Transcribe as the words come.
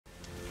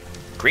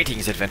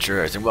Greetings,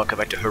 adventurers, and welcome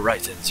back to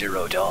Horizon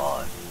Zero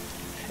Dawn.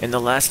 In the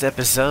last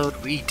episode,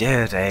 we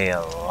did a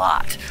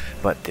lot,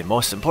 but the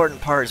most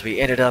important part is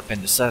we ended up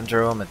in the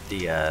Syndrome at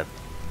the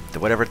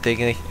whatever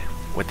thingy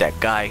with that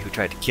guy who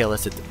tried to kill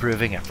us at the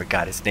Proving. I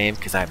forgot his name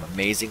because I'm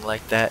amazing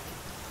like that.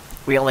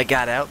 We only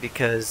got out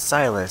because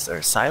Silas,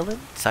 or Silent?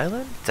 Is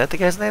that the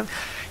guy's name?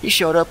 He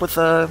showed up with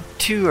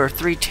 2 or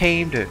 3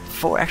 tamed, or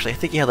 4, actually I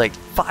think he had like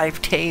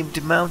 5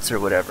 tamed mounts or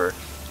whatever.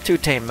 2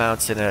 tamed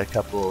mounts and a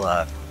couple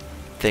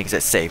things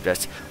that saved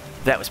us.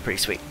 That was pretty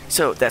sweet.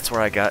 So that's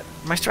where I got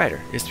my Strider.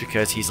 It's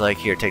because he's like,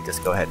 here, take this,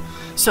 go ahead.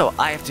 So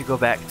I have to go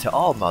back to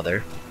All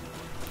Mother,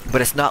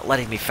 but it's not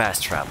letting me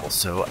fast travel.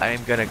 So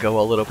I'm gonna go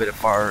a little bit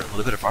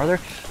farther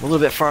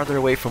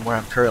away from where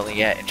I'm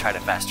currently at and try to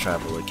fast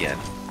travel again.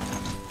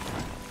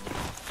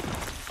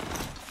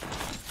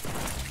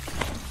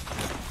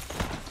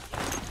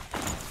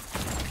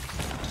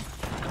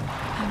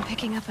 I'm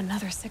picking up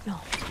another signal.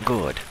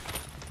 Good.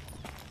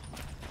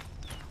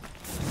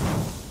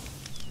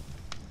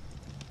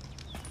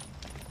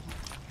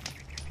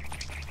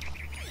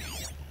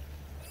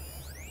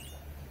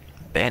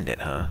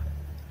 Bandit, huh?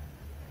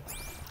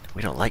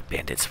 We don't like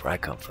bandits where I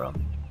come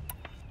from.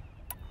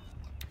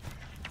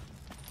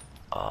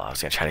 Oh, I was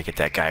gonna try to get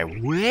that guy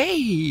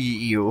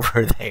way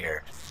over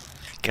there.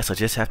 Guess I'll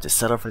just have to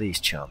settle for these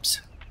chumps.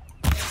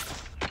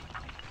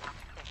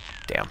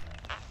 Damn.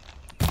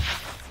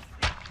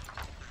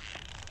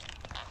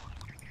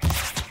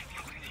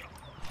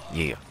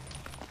 Yeah.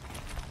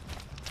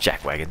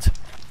 Jackwagons.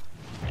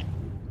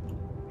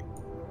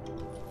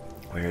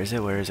 Where is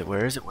it? Where is it?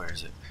 Where is it? Where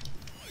is it?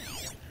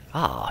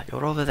 Ah,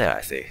 you're over there,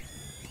 I see.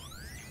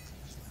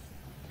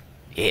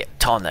 Yeah,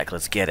 tall neck,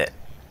 let's get it.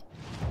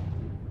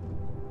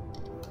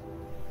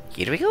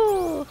 Here we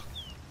go!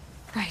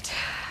 Right.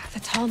 The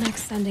tall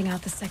neck's sending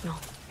out the signal.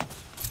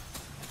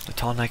 The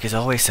tall neck is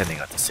always sending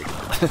out the signal.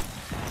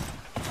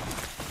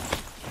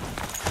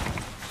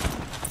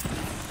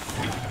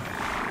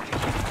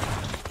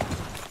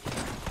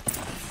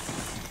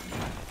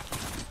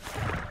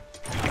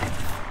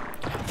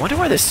 Wonder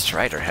why this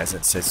Strider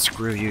hasn't said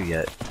screw you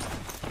yet.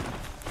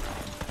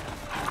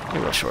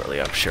 Real shortly,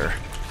 I'm sure.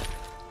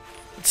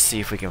 Let's see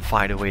if we can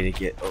find a way to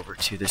get over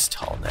to this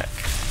tall neck.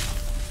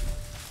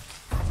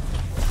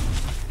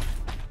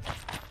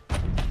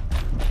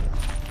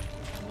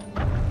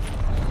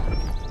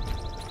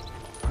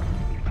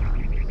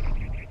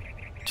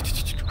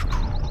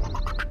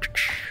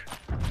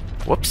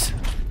 Whoops.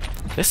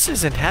 This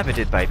is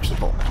inhabited by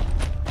people.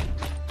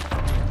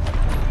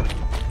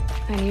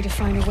 I need to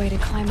find a way to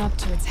climb up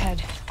to its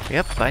head.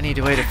 Yep, I need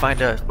a way to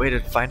find a way to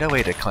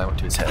climb up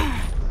to its head.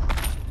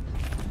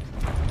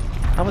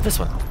 How about this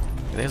one?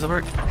 You think this'll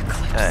work?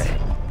 Hey,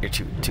 you're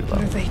too low.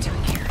 What are they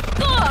doing here?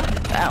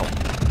 Ow!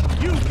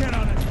 You get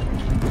on it!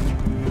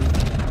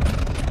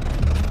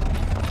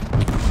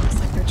 Looks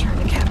like they're trying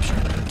to capture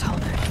another tall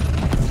neck.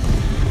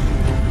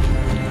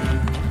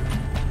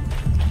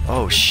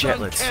 Oh shit,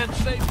 let's...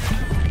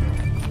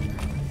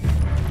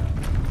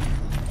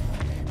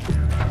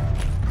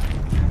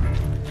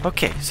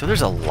 Okay, so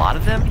there's a lot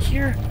of them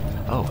here?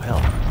 Oh,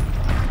 hell.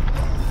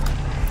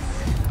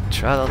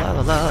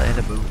 Tra-la-la-la-la and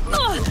a boom.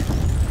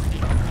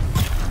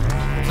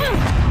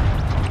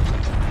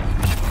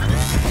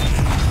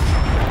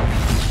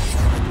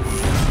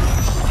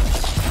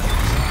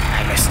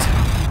 I missed.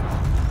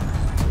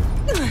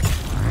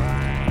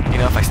 You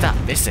know, if I stop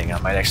missing, I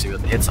might actually be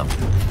able to hit something.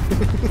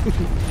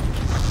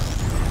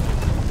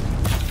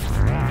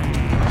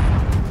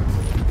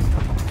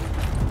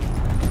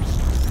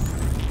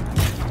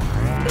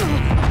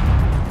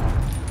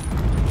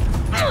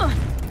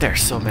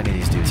 There's so many of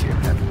these dudes here,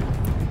 man.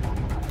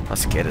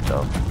 Let's get it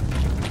though.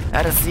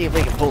 Let's see if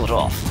we can pull it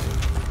off.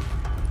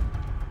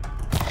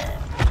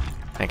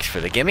 Thanks for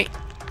the gimme.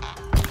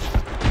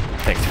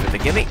 Thanks for the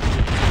gimme.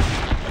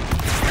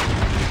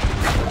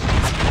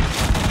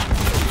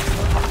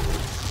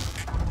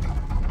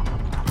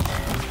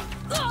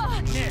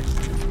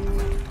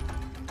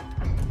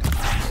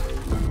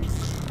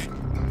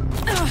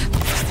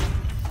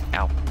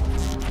 Ow.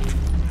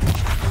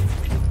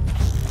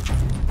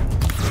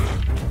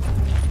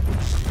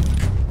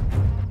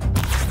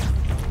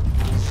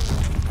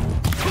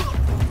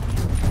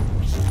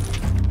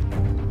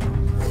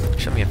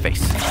 Show me a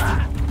face.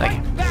 Thank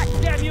you. Back,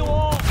 damn you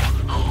all!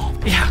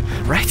 Yeah,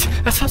 right?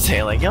 That's what I'm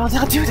saying. Like, y'all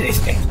not doing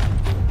anything.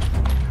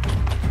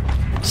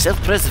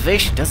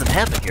 Self-preservation doesn't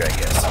happen here, I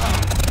guess.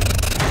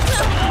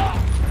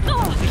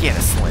 Again,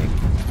 a sling,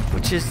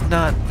 which is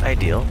not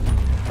ideal.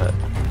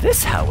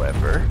 This,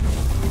 however,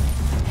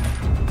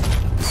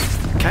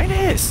 kinda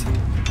is.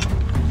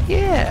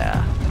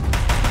 Yeah.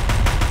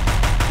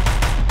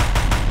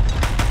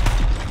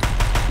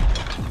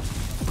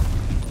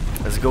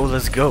 Let's go,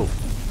 let's go.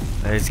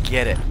 Let's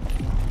get it.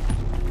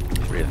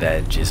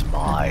 Revenge is We're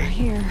mine.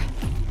 here.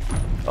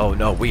 Oh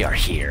no, we are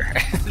here.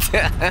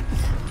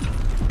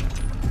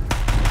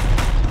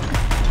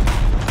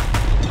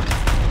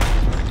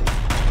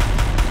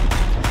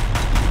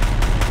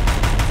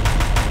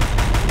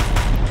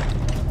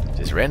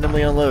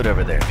 randomly unload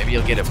over there. Maybe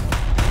you'll get him.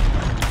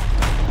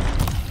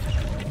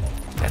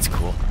 That's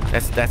cool.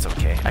 That's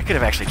okay. I could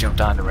have actually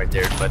jumped onto right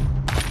there, but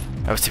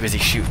I was too busy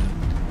shooting.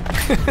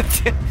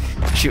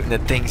 Shooting the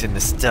things and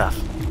the stuff.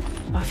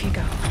 Off you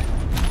go.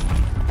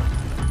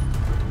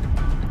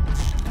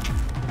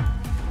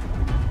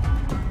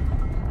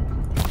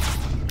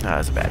 That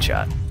was a bad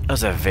shot. That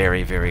was a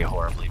very, very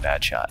horribly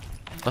bad shot.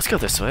 Let's go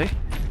this way.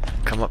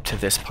 Come up to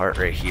this part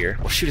right here.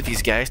 We'll shoot at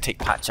these guys, take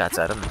pot shots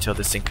at them until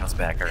this thing comes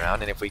back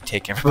around, and if we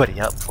take everybody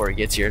out before he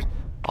gets here,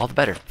 all the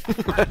better.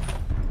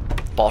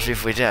 But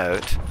if we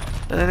don't,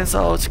 then it's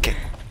all okay.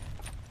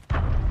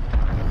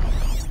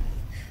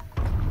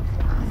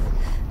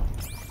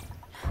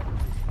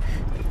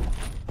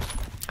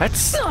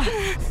 That's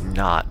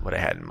not what I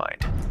had in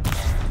mind.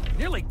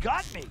 Nearly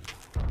got me.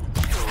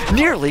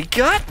 Nearly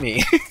got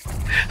me!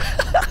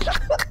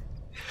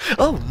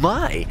 Oh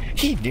my!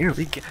 She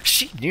nearly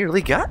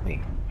got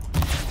me.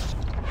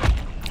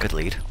 Good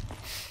lead.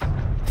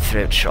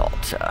 Throat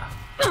shot.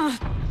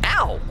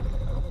 Ow!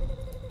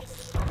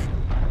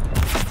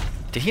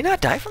 Did he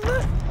not die from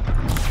that?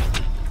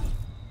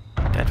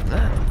 Died from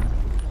that.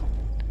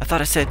 I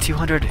thought I said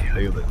 200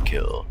 human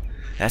kill.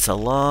 That's a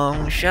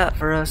long shot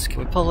for us. Can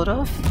we pull it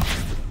off?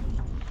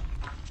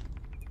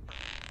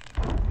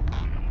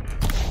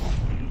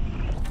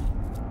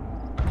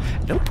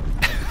 Nope.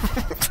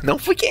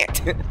 Nope, we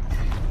can't.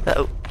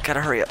 Uh-oh,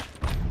 gotta hurry up.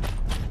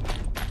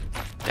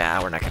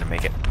 Nah, we're not gonna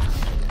make it.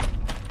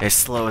 As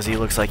slow as he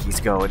looks like he's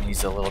going,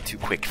 he's a little too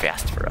quick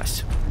fast for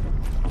us.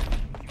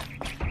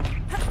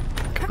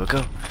 Go, go,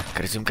 go.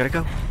 Gotta zoom, gotta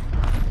go.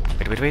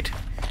 Wait, wait, wait.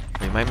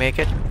 We might make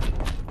it.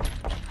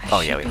 Oh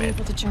yeah, we should be made it.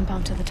 able to jump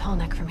onto the tall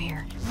neck from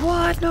here.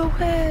 What? No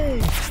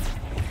way!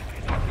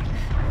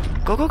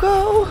 Go, go,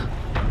 go!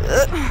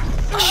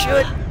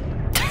 Shoot!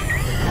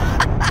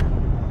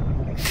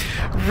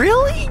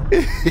 Really?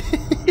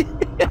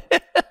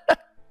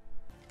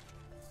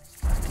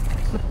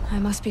 I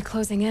must be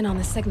closing in on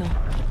the signal.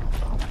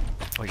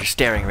 Well, you're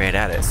staring right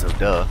at it, so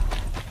duh.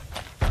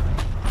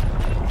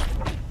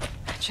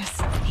 I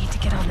just need to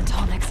get on the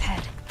tall neck's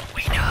head.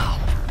 We know.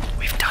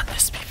 We've done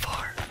this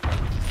before.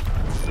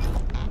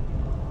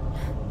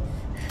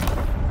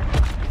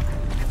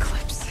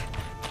 Eclipse.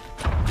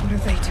 What are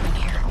they doing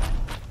here?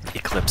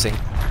 Eclipsing.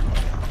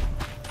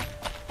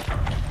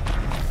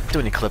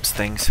 Doing eclipse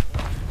things.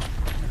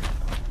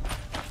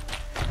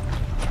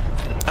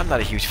 I'm not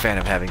a huge fan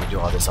of having to do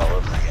all this all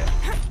over again.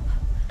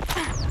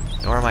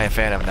 Nor am I a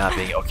fan of not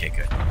being... Okay,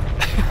 good.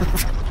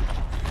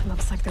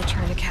 Looks like they're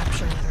trying to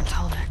capture another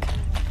tall neck.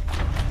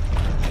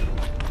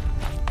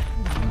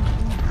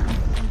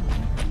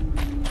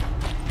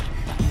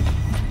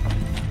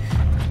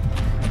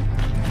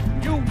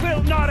 You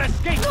will not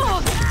escape.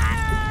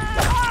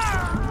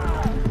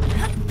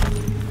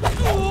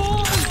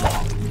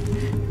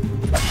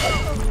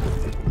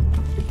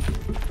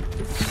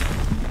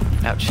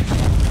 Ouch.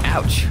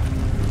 Ouch.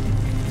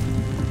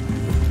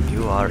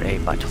 You are a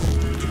butthole.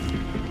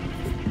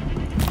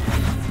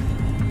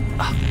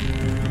 Ah.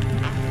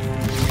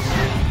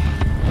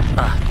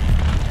 Ah.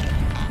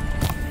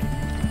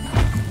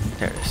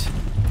 There it is.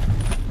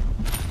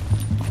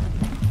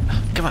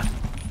 Come on.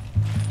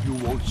 You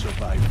won't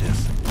survive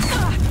this.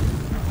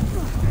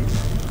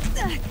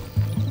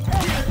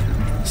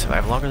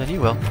 Survive longer than you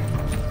will.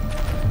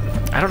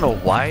 I don't know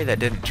why that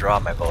didn't draw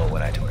my bow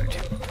when I told her to.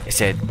 It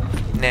said,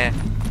 nah.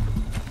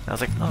 I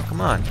was like, oh,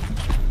 come on.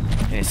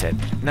 And it said,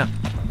 no.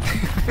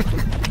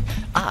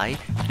 I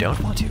don't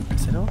want to. I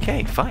said,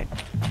 okay, fine.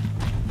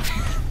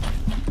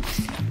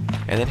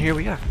 And then here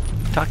we are,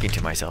 talking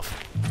to myself.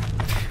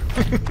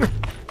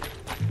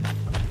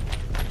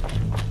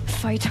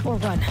 Fight or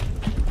run?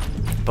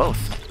 Both.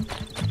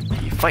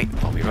 We fight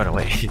while we run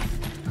away.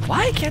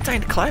 Why can't I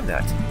climb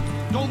that?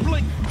 Don't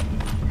blink.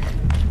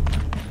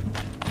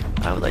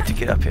 I would like to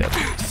get up here,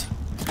 please.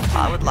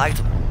 I would like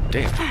to...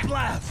 Damn.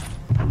 Blast.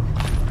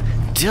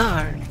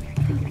 Darn.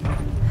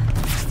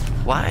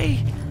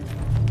 Why?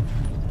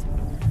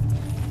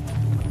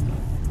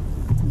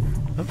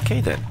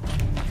 Okay then.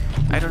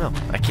 I don't know.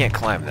 I can't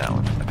climb that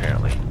one,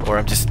 apparently. Or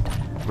I'm just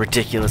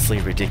ridiculously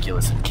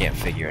ridiculous and can't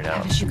figure it out.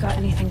 Haven't you got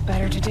anything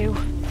better to do?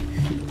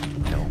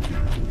 No.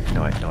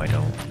 No, I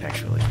don't,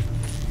 actually.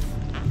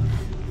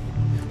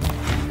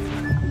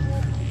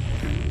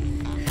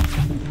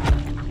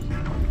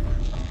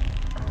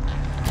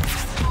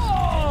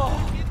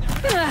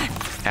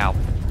 Ow.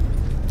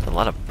 There's a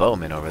lot of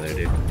bowmen over there,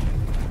 dude.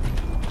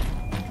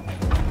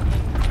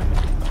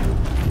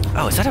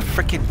 Oh, is that a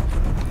freaking...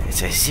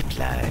 It's a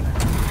zipline.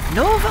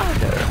 No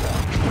wonder.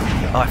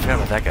 Oh, I forgot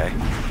about that guy.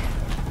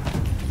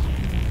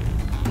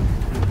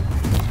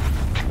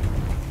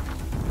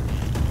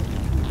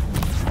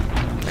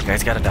 That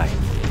guy's gotta die.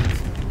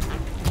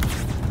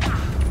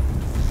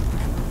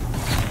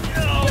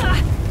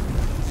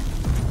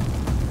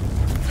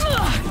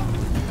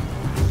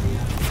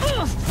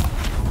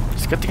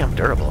 It's a good thing I'm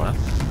durable, huh?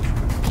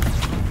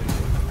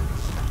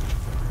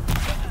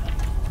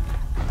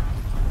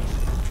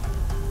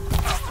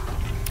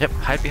 Yep,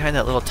 hide behind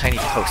that little tiny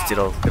post.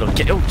 It'll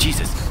get... Oh,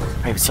 Jesus!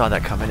 I even saw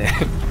that coming in.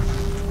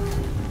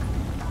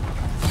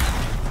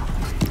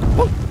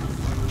 Whoa!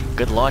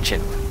 Good launching,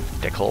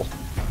 dickhole.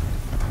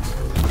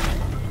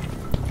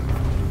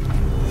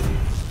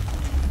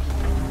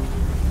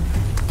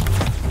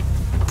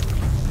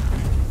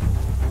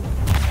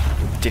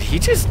 Did he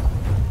just...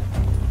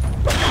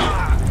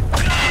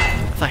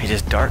 I thought he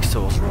just Dark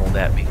Souls rolled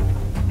at me.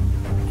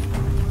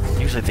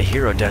 Usually the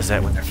hero does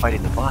that when they're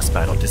fighting the boss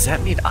battle. Does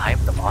that mean I'm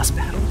the boss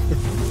battle?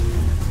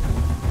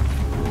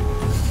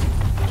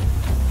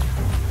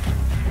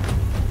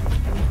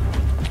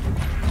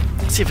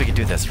 Let's see if we can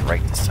do this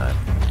right this time.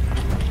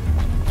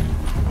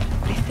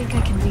 I think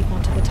I can leap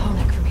onto the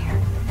tonic from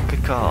here.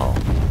 Good call.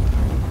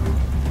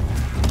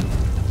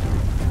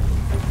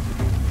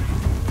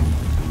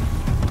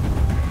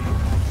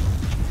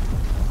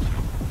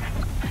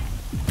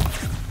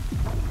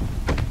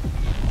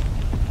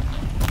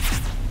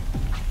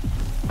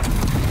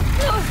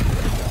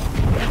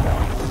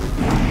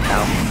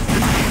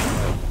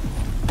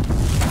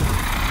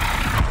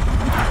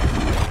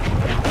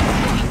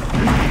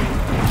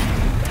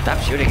 Stop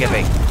shooting at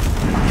me.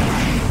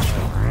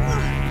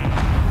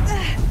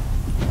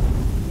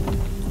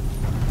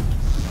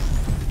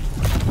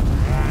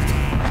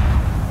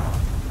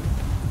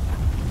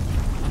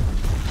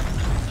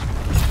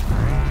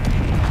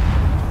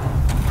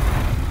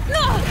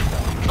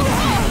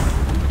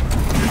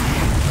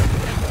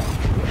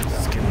 This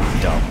is gonna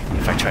be dumb.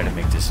 If I try to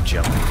make this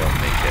jump, I don't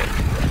make it.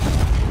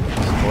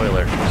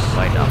 Spoiler,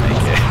 might not make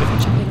it.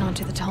 Jumping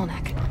onto the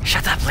tonic.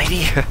 Shut up,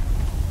 lady!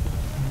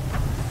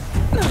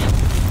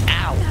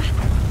 Ow!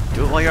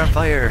 Do it while you're on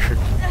fire!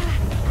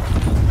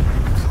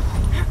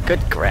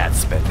 Good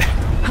grasp it.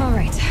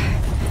 Alright.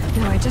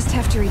 Now I just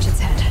have to reach its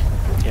head.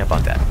 Yeah,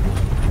 about that.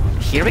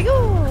 Here we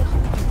go!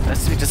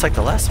 That's just like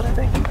the last one, I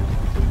think.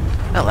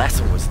 That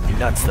last one was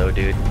nuts though,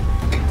 dude.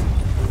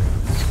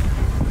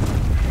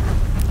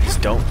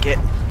 Just don't get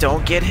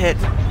hit.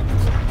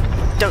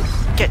 Don't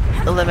get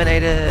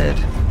eliminated.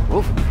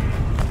 Oof.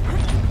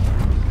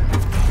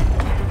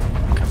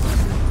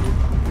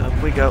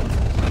 Up we go.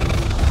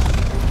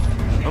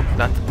 Oh,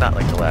 not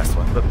like the last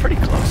one, but pretty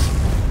close.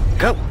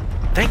 Go!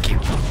 Thank you!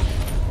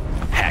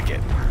 Hack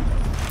it.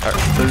 Or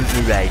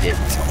override it.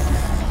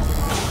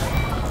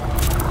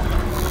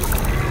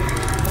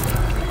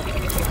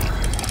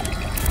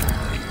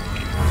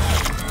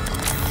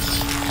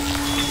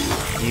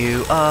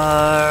 You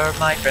are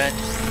my friend.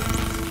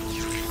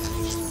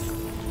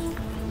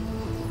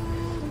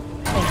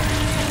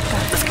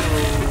 Let's go!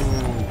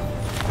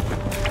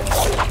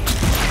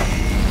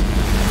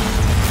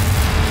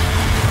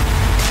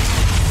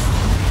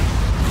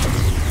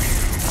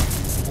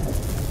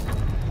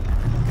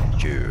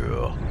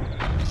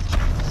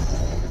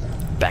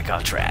 Back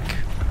on track.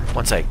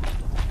 Once I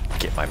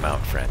get my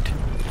mount, friend.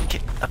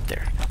 Get up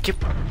there. Get.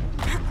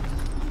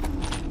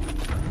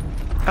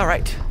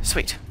 Alright,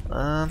 sweet.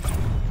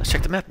 Let's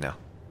check the map now.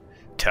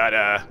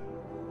 Ta-da!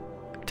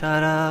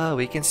 Ta-da!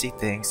 We can see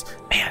things.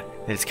 Man,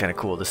 it's kind of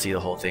cool to see the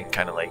whole thing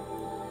kind of like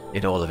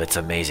in all of its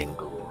amazing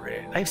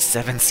glory. I have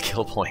 7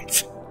 skill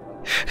points.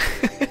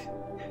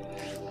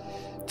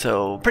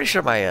 So, pretty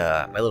sure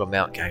my my little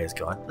mount guy is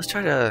gone. Let's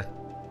try to...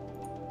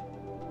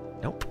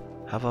 Nope.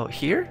 How about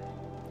here?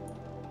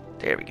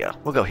 There we go.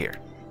 We'll go here.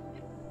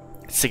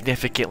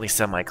 Significantly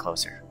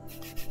semi-closer.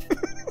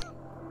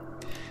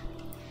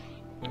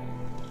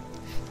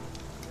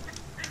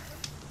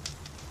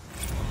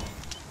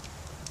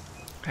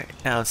 Right,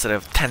 now instead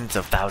of tens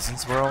of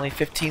thousands, we're only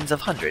 15s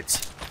of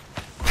hundreds.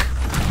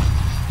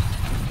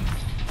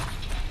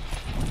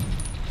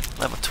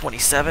 Level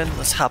 27.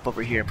 Let's hop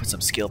over here and put some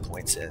skill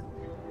points in.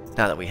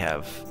 Now that we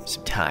have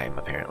some time,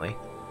 apparently.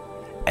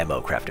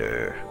 Ammo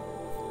crafter.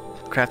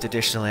 Craft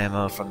additional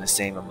ammo from the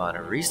same amount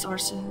of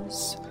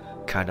resources.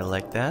 Kinda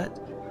like that.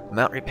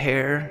 Mount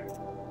repair.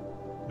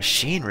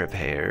 Machine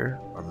repair.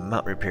 Or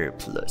mount repair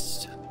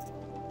plus.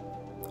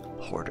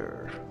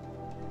 Hoarder.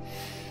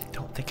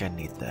 Don't think I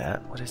need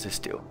that. What does this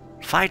do?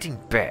 Fighting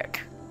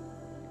back.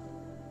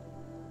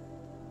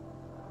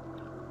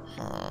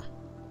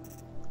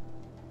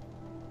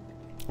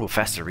 Oh,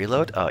 faster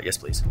reload? Yes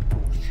please.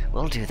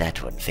 We'll do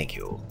that one, thank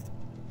you.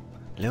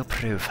 Low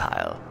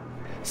profile.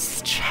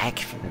 Check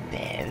for the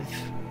bev.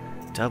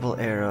 Double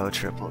arrow,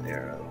 triple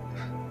arrow.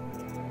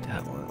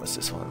 That one, what's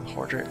this one?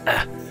 Hoarder?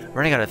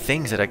 Running out of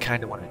things that I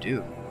kinda wanna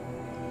do.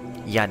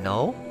 Ya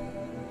know?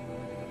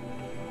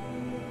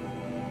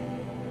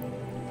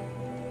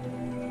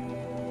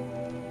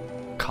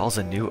 Calls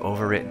a new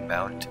overwritten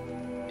mount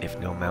if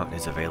no mount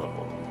is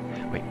available.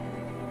 Wait.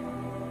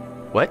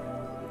 What?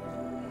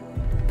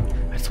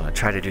 I just want to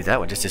try to do that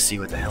one just to see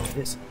what the hell it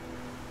is.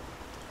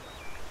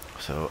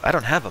 So, I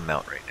don't have a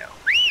mount right now.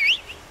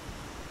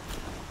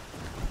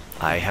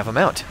 I have a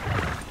mount.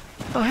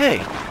 Oh,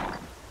 hey.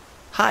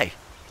 Hi.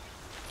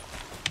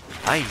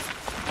 I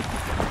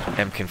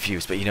am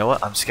confused, but you know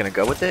what? I'm just going to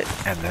go with it,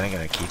 and then I'm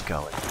going to keep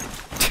going.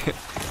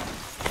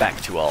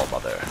 Back to All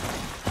Mother.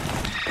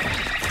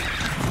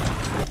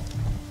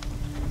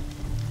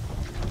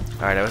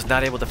 Alright, I was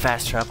not able to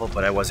fast travel,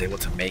 but I was able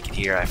to make it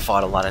here. I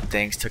fought a lot of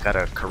things, took out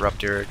a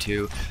corruptor or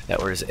two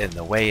that was in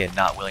the way and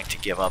not willing to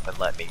give up and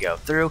let me go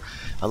through.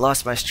 I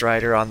lost my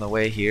strider on the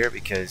way here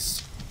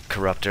because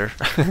corruptor.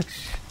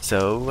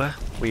 So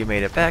we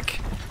made it back,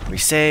 we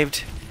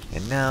saved,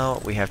 and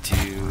now we have to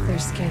They're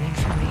scanning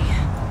for me.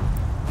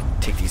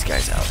 take these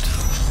guys out.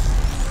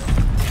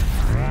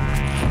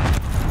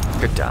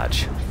 Good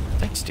dodge.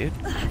 Thanks, dude.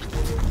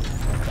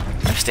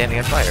 I'm standing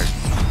on fire.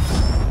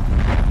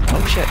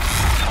 Oh shit.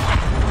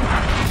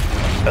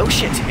 Oh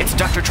shit, it's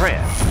Dr.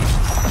 Tran.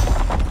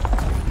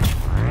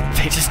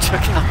 They just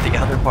took out the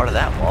other part of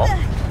that wall.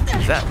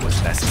 That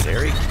was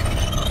necessary.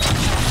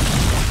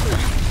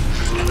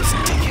 This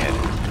dickhead.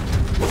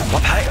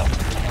 What hell?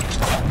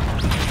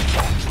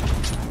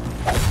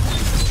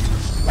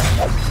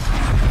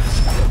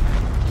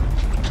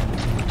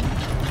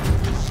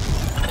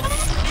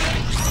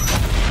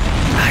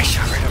 I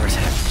shot right over his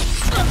head.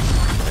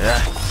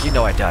 Yeah, you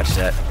know I dodged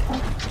that.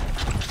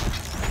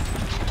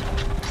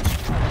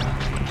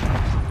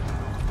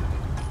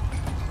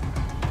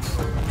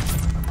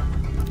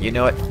 You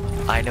know it.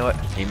 I know it.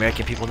 The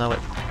American people know it.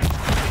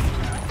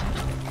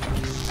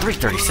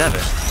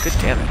 337. Good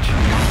damage.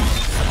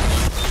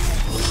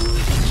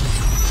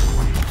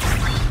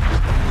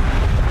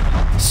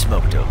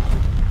 Smoked him.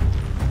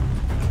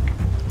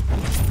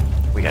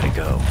 We gotta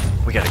go.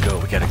 We gotta go.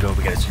 We gotta go.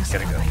 We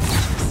gotta go.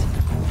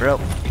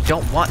 Bro, you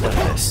don't want none of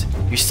this.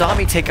 You saw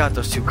me take out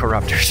those two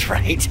corruptors,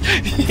 right?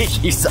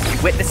 You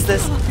witnessed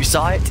this? You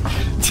saw it?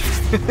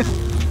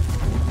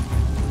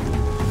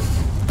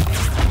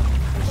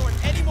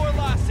 Any more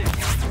losses?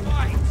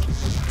 Fight!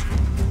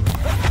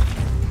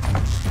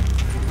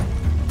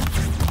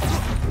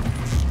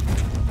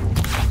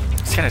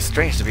 It's kind of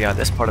strange to be on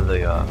this part of the,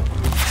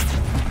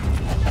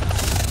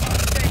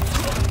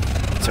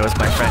 So is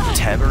my friend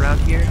Teb around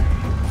here?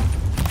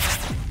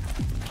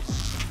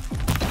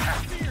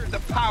 Fear the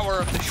power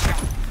of the shot.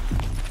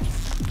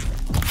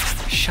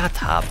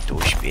 Shut up,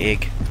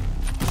 douchebag.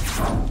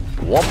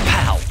 One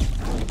pow.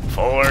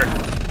 4.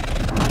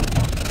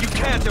 You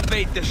can't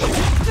evade this.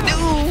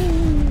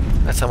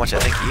 That's how much I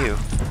think of you.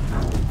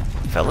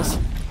 Fellas?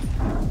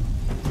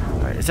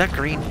 Alright, is that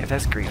green? If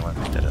that's green, I'll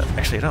pick that up.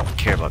 Actually, I don't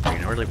care about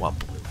green. I really want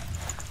blue.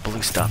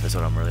 Blue stuff is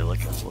what I'm really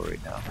looking for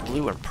right now.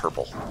 Blue and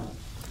purple.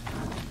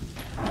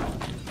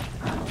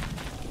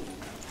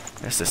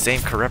 That's the same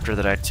corruptor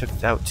that I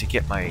took out to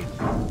get my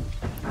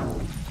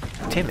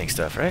taming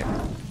stuff, right?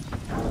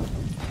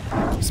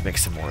 Let's make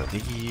some more of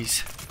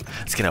these.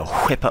 Let's gonna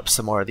whip up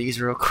some more of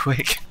these real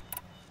quick.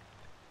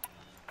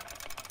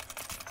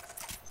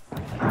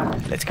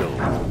 Let's go.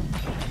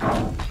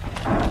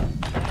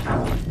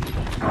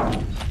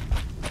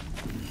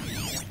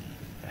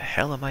 The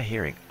hell am I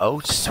hearing? Oh,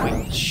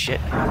 sweet shit.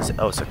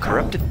 Oh, it's a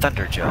corrupted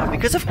thunderjaw.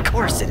 Because of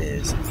course it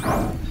is.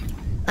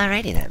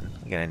 Alrighty then.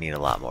 I'm gonna need a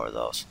lot more of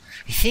those.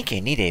 I think I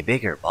need a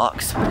bigger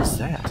box. What is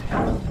that?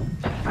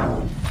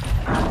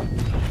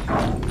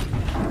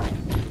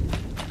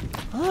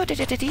 Oh,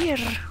 dear.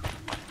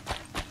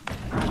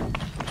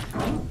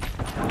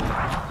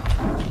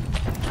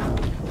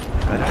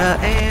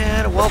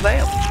 And well,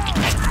 bam.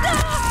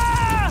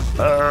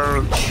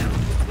 Ouch.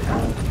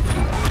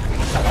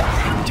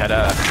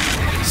 Ta-da.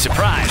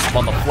 Surprise,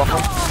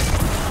 motherfucker.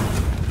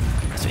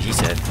 That's what he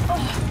said.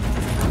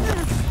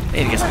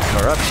 Need to get some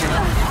corruption.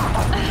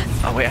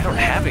 Oh wait, I don't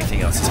have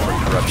anything else except for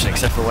corruption,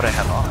 except for what I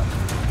have on.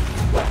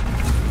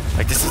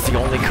 Like, this is the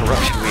only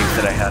corruption weave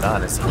that I had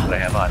on, is what I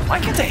have on. Why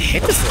can't I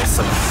hit this little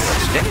son of a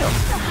bitch?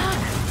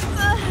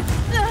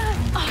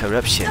 Damn.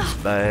 Corruption's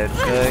bad,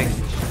 okay?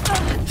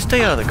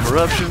 Stay out of the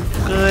corruption,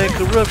 okay?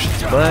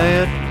 Corruption's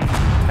bad.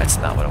 That's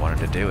not what I wanted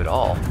to do at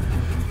all.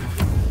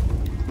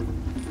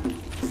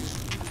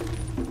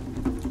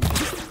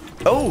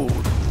 Oh,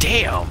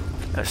 damn!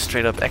 That's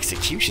straight up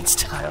execution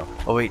style.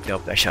 Oh wait,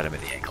 nope, I shot him in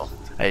the ankle.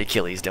 I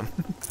Achilles'd him.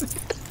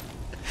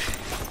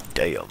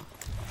 Damn.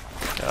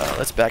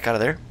 Let's back out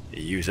of there.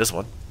 Use this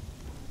one.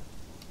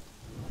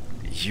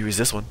 Use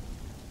this one.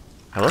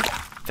 Hello?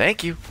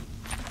 Thank you.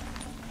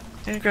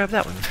 And grab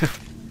that one.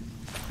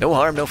 No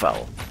harm, no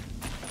foul.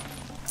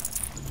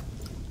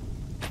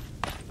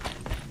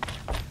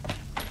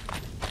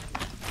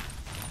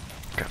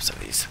 Grab some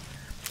of these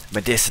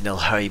medicinal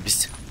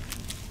herbs,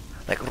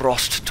 like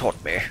Rost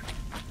taught me.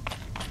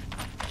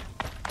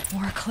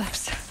 More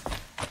cliffs.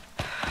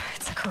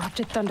 It's a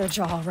corrupted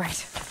Thunderjaw, all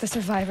right. The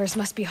survivors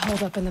must be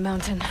holed up in the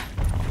mountain.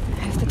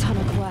 If the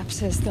tunnel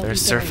collapses, they'll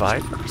There's be buried.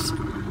 survivors?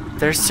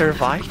 There's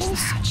survivors?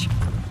 Hatch.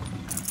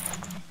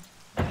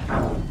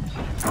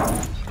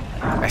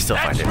 I still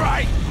find That's it.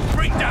 right!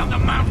 Bring down the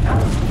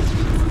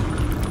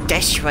mountain!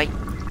 That's right.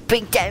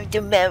 Bring down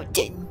the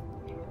mountain.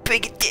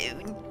 Bring it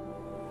down.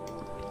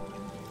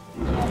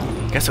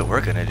 Guess what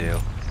we're gonna do?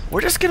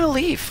 We're just gonna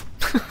leave.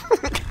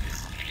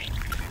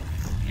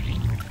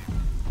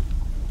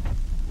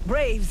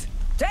 Braves,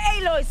 to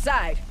Aloy's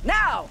side,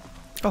 now!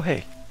 Oh,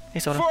 hey. Hey,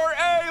 Sona. For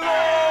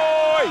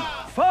Aloy!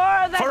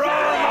 For the For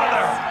our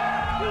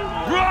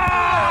mother!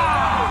 Rah!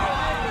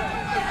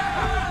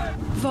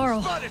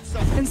 Varl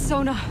and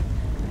Sona.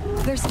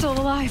 They're still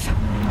alive.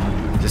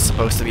 Is this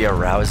supposed to be a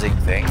rousing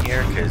thing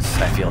here? Because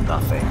I feel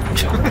nothing.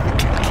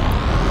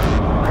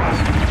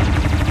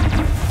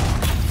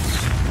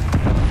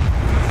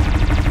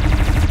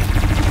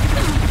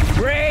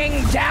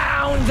 Bring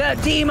down the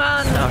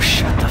demon! Oh,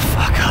 shut the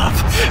fuck up.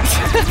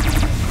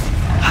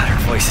 Her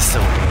voice is so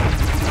weird.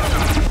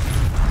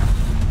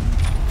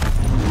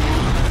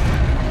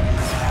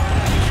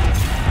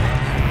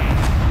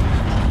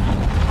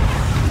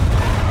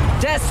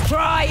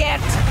 Destroy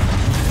it!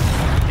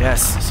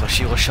 Yes, so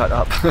she will shut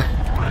up.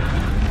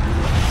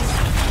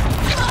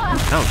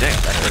 Oh, dang,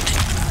 that hurt.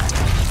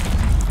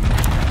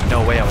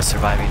 No way I was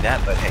surviving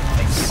that, but hey,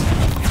 thanks.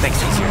 Thanks,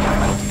 easier now.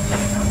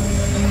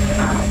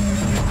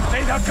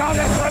 May the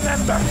goddess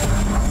remember!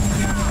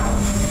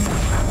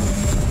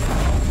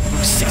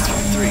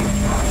 6-3.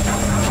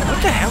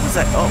 What the hell is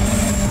that? Oh,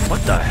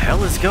 what the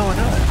hell is going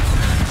on?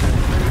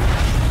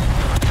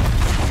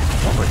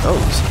 What were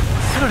those?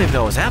 I don't even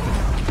know what's happening.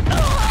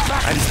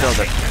 I just know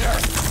that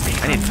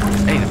I need to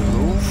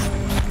move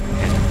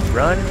and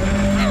run.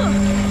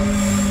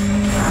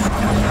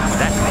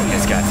 That thing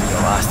has got to go.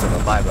 Hasta la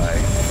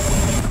bye-bye.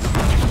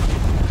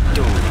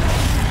 Dude.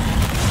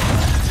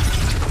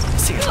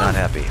 This thing is not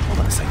happy. Hold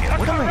on a second.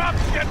 What am I...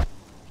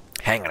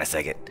 Hang on a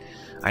second.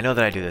 I know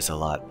that I do this a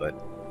lot, but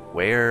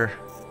where's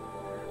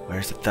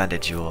the thunder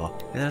jewel?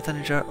 Is that a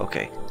thunder jar?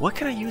 Okay. What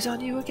can I use on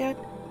you again?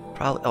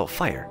 Probably... Oh,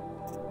 fire.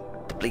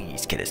 The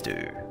blaze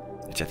canister.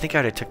 Which I think I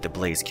already took the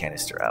blaze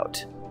canister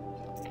out.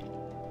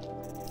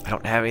 I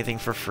don't have anything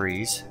for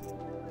freeze.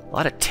 A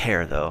lot of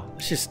tear though.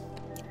 Let's just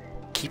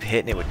keep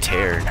hitting it with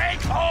tear.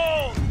 Take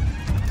hold!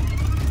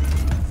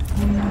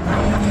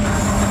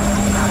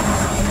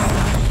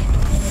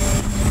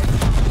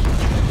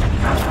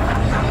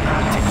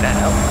 Take that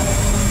out.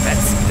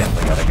 That's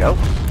definitely gotta go.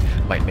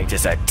 Might make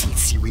this a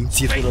teensy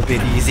weensy a little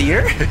bit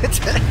easier.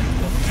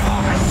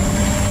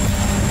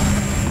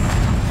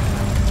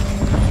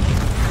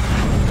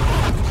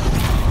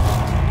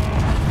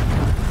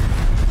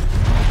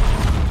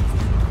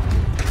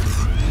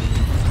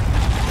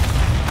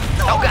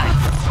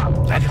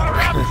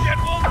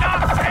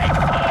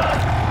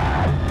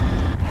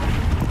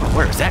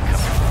 Where is that coming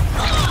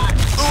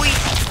from? Ooh-wee.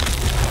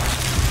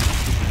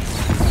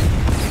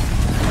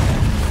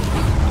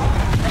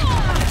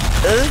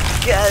 Oh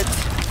god.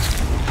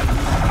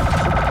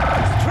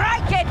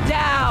 Strike it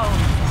down!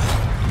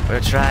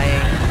 We're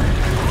trying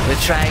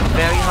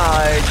very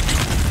hard.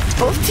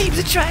 Both teams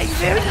are trying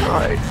very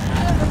hard.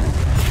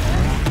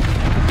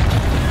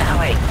 Oh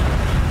wait.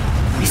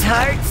 These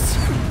hearts.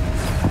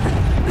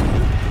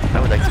 I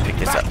would like to pick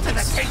this up.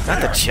 Not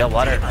the chill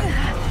water.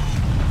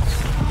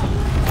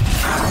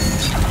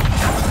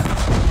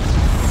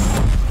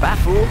 Bye,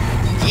 fool.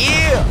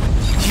 Yeah!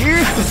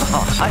 Yeah!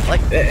 Oh, I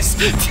like this.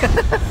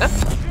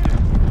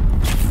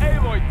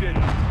 Aloy did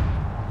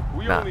it.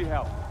 We Nah. only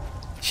helped.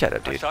 Shut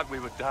up, I dude. thought we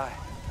would die.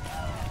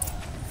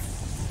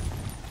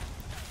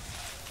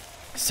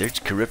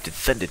 Search corrupted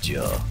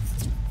Thunderjaw.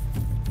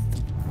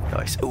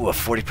 Nice. Ooh, a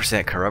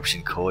 40%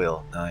 corruption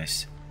coil.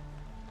 Nice.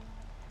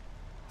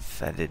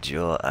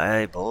 Thunderjaw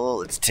eyeball.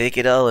 Let's take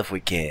it all if we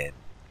can.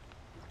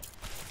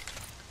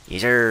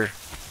 These are...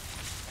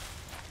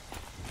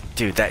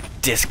 Dude, that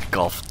disc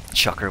golf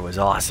chucker was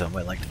awesome.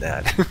 I liked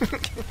that.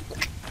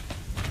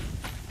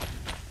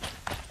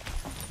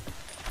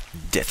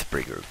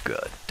 Deathbringer,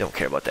 good. Don't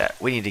care about that.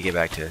 We need to get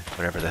back to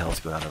whatever the hell's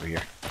going on over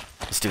here.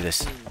 Let's do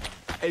this.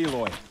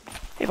 Aloy,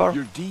 Hey, Var.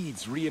 your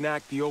deeds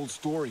reenact the old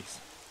stories.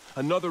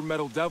 Another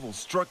metal devil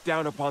struck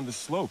down upon the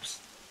slopes.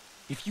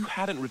 If you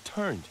hadn't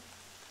returned,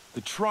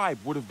 the tribe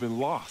would have been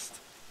lost.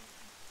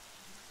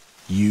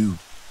 You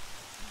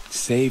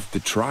saved the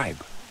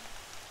tribe.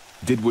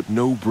 Did what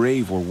no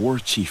brave or war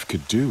chief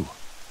could do.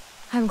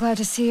 I'm glad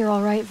to see you're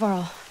all right,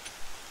 Varl.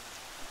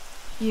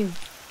 You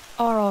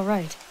are all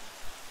right.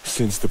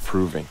 Since the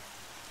proving.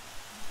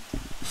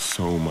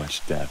 So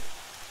much death.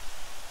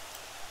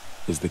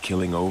 Is the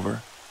killing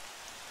over?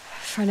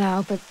 For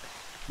now, but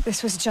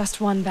this was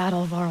just one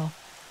battle, Varl.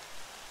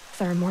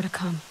 There are more to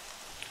come.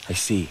 I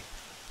see.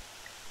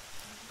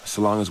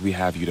 So long as we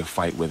have you to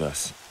fight with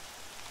us,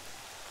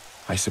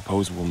 I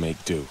suppose we'll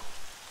make do.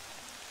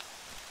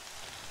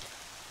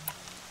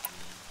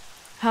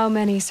 How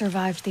many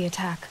survived the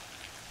attack?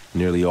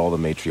 Nearly all the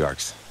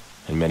matriarchs,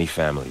 and many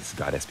families,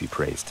 goddess be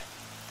praised.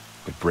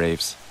 But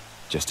braves,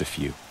 just a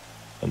few,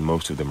 and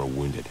most of them are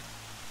wounded.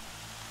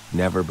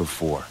 Never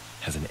before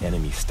has an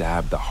enemy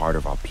stabbed the heart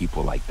of our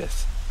people like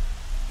this.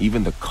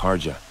 Even the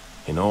Karja,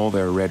 in all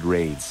their red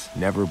raids,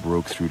 never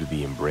broke through to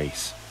the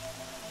embrace.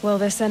 Well,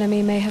 this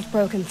enemy may have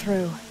broken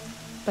through,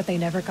 but they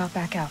never got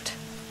back out.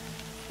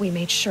 We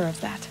made sure of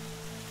that.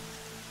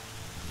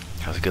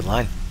 That was a good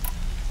line.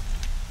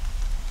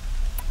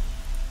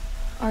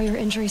 Are your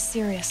injuries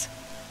serious?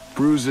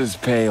 Bruises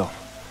pale,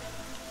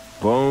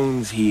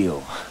 bones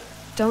heal.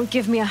 Don't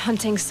give me a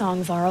hunting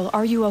song, Varl.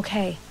 Are you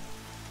okay?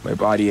 My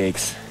body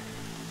aches,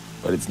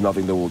 but it's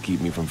nothing that will keep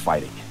me from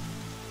fighting.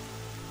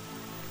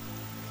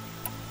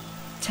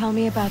 Tell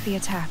me about the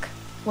attack.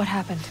 What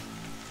happened?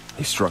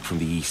 They struck from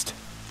the east.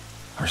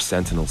 Our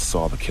sentinels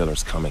saw the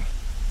killers coming.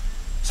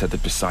 Said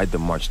that beside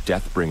them marched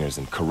Deathbringers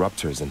and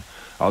Corruptors and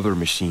other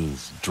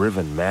machines,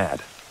 driven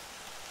mad.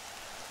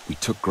 We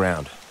took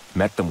ground,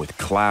 met them with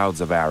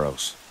clouds of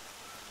arrows.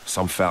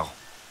 Some fell,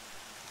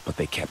 but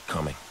they kept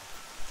coming.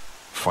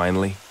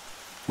 Finally,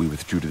 we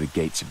withdrew to the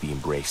gates of the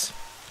Embrace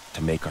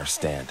to make our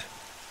stand.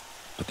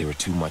 But they were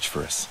too much for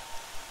us.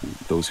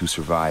 Those who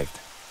survived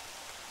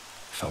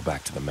fell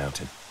back to the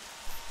mountain.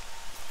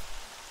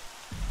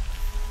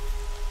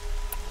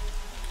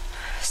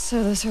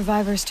 So the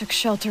survivors took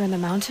shelter in the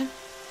mountain?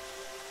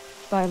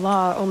 By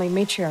law, only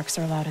matriarchs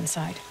are allowed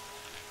inside.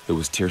 It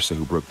was Tirsa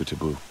who broke the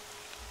taboo.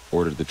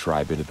 Ordered the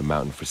tribe into the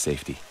mountain for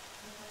safety.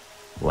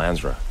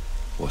 Lansra,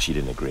 well, she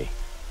didn't agree.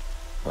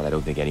 But I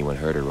don't think anyone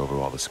heard her over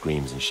all the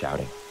screams and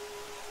shouting.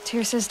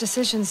 Tirsa's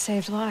decisions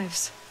saved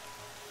lives.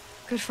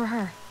 Good for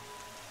her.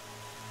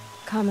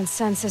 Common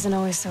sense isn't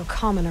always so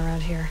common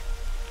around here.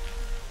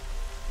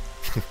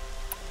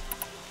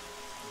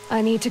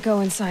 I need to go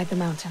inside the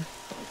mountain.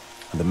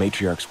 And the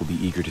matriarchs will be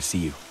eager to see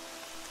you.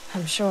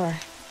 I'm sure.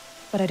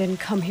 But I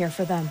didn't come here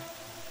for them.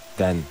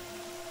 Then,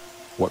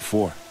 what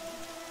for?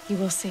 You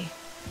will see.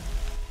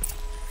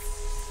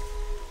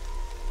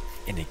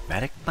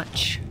 Enigmatic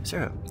bunch. Is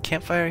there a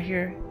campfire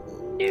here?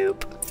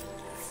 Nope.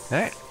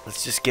 Alright,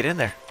 let's just get in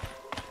there.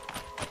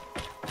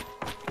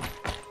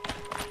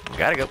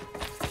 Gotta go.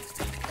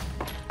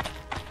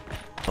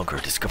 Bunker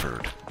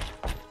discovered.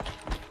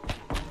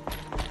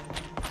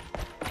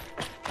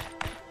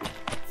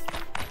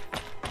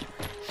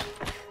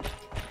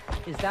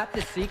 Is that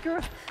the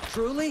Seeker?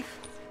 Truly?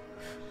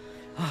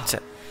 What's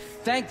that?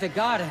 Thank the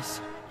goddess.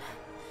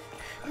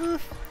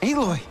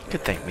 Aloy,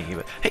 Good thank me,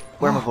 but hey,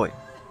 where my boy?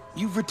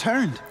 you've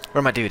returned.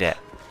 Where my dude at?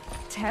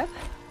 Teb?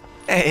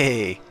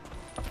 Hey!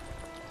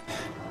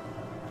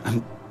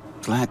 I'm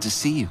glad to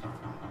see you.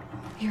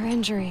 Your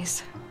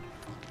injuries.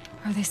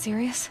 Are they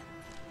serious?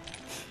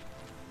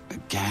 A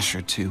gash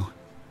or two.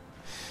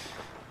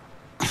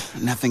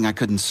 Nothing I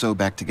couldn't sew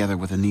back together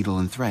with a needle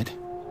and thread.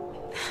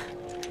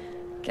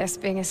 Guess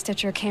being a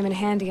stitcher came in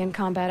handy in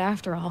combat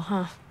after all,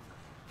 huh?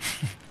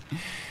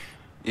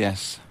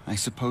 Yes, I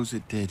suppose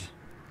it did.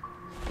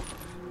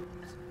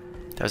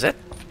 That was it?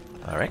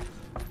 Alright.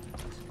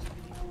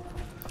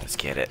 Let's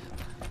get it.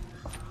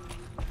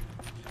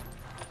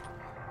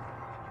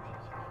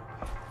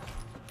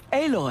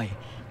 Aloy!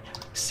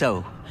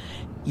 So,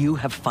 you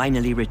have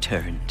finally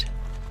returned.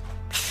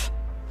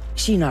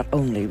 She not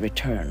only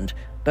returned,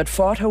 but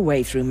fought her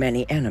way through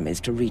many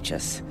enemies to reach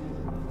us.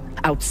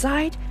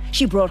 Outside,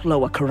 she brought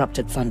low a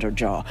corrupted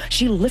Thunderjaw.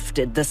 She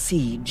lifted the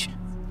siege.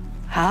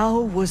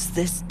 How was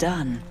this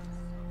done?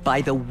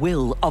 By the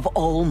will of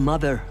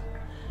All-Mother.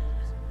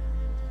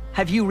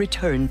 Have you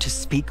returned to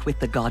speak with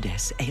the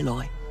goddess,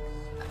 Aloy?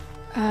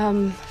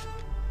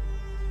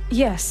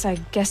 Yes, I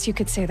guess you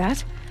could say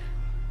that.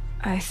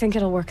 I think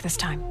it'll work this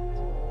time.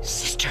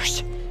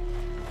 Sisters,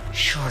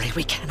 surely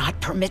we cannot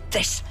permit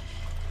this.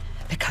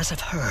 Because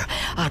of her,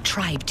 our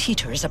tribe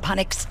teeters upon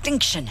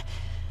extinction.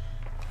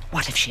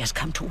 What if she has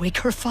come to wake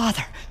her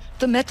father,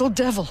 the Metal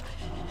Devil?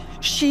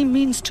 She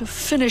means to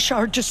finish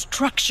our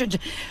destruction.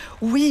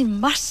 We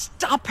must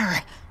stop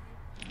her.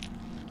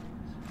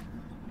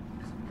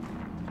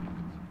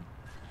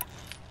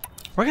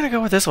 We're gonna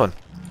go with this one.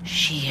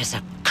 She is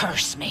a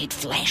curse made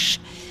flesh.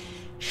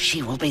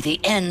 She will be the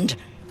end.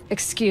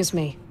 Excuse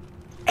me.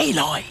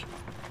 Aloy!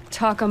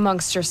 Talk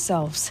amongst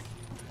yourselves.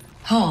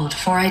 Hold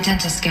for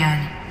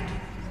identiscan.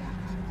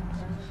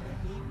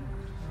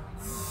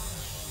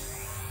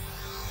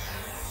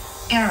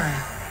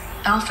 Error.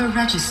 Alpha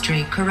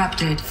registry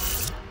corrupted.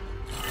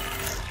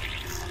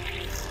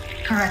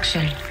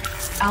 Correction.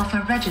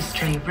 Alpha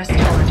registry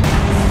restored.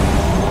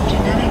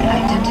 Genetic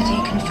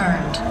identity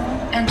confirmed.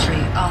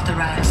 Entry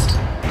authorized.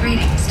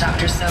 Greetings,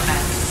 Dr.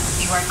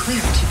 Sobeck. You are clear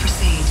to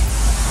proceed.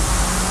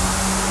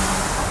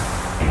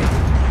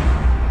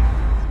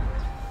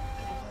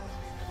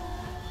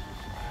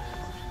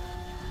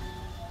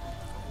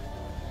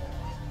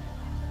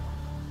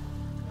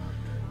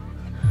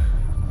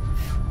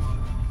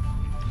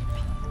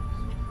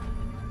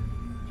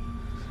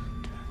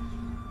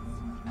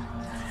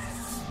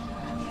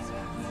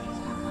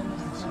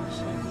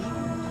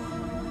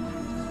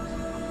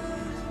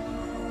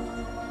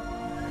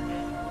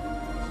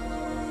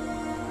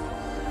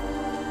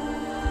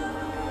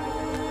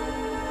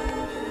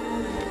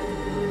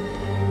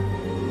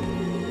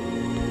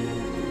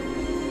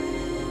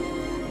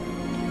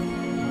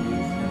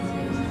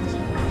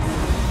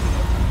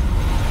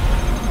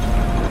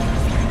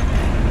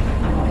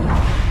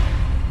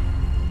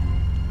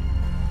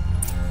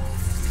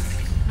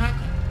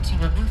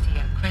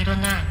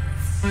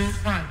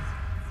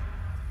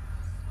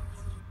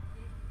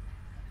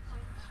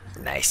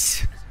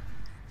 Nice.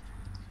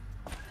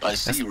 I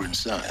see you're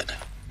inside.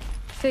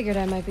 Figured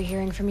I might be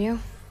hearing from you.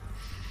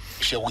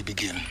 Shall we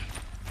begin?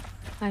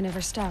 I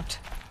never stopped.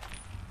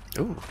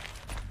 Ooh.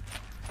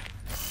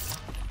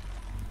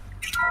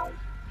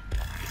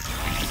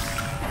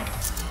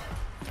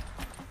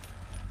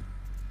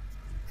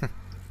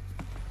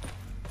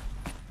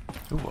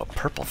 Ooh, a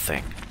purple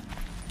thing.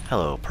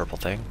 Hello, purple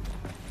thing.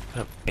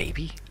 A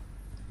baby?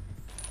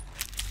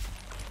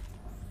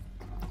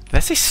 Did I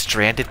say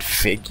stranded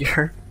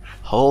figure?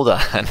 Hold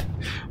on.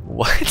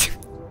 What?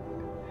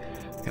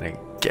 I'm gonna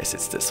guess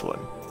it's this one.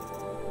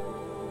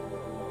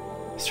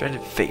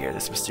 Stranded figure.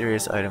 This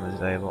mysterious item is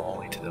valuable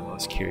only to the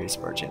most curious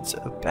merchants.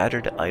 A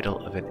battered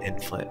idol of an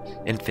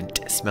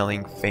infant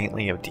smelling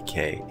faintly of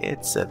decay.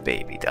 It's a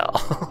baby doll.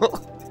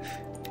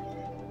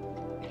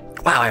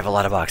 Wow, I have a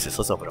lot of boxes.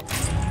 Let's open them.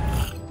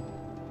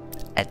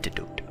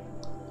 Antidote.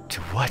 To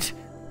what?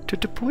 To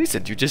the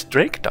poison you just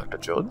drank, Dr.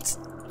 Jones.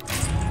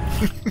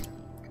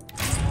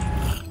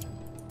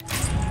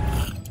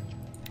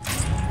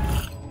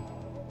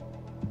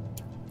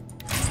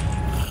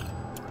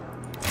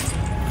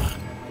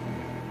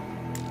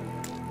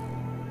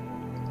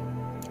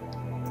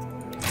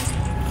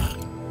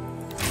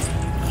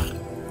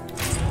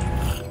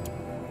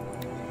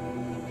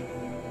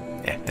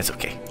 Yeah, it's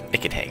okay.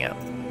 It can hang out.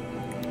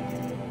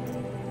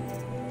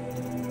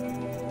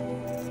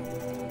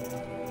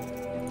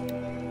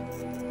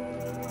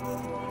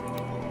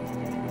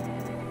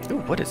 Ooh,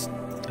 what is...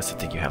 That's the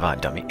thing you have on,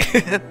 dummy.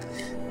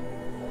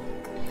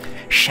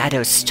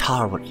 Shadow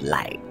Starwood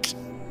Light.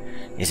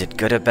 Is it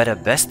good or better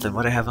best than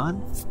what I have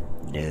on?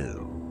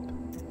 No.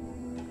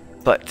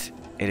 But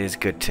it is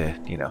good to,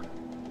 you know...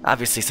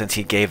 Obviously, since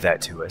he gave that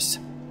to us,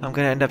 I'm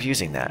gonna end up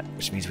using that,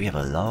 which means we have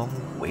a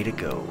long way to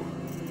go.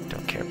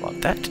 Don't care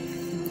about that.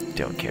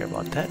 Don't care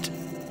about that.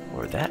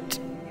 Or that.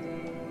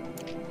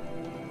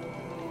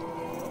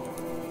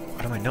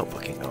 What am I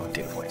notebooking? Oh,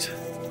 data points.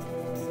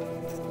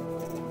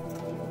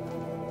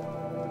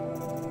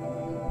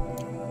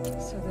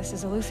 So this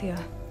is Aletheia.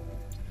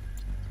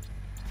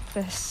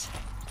 This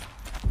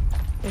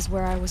is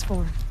where I was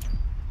born.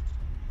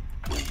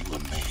 Where you were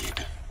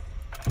made.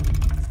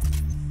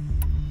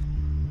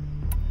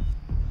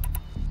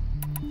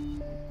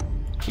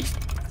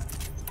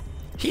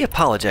 He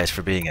apologized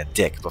for being a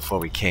dick before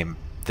we came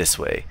this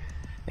way,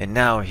 and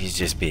now he's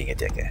just being a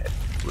dickhead.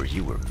 Where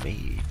you were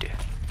made.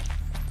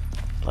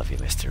 Love you,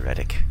 Mr.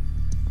 Reddick.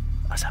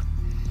 Awesome.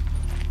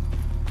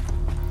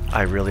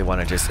 I really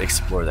want to just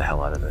explore the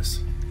hell out of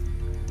this.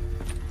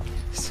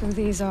 So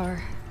these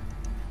are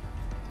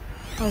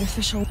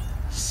artificial.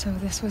 So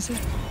this was it.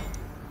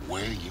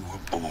 Where you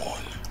were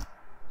born.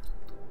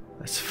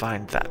 Let's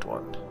find that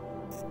one.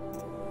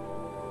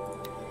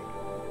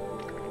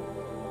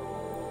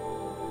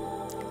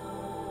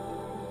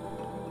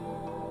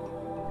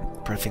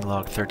 Birthing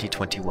log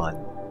 3021.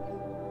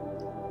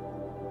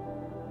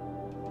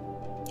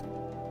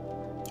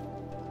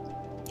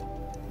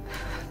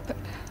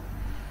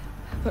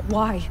 But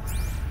why?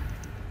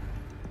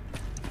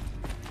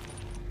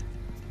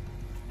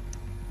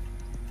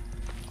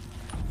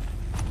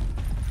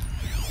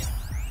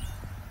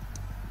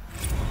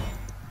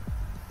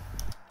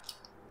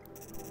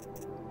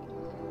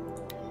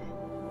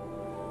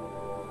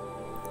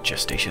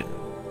 Gestation.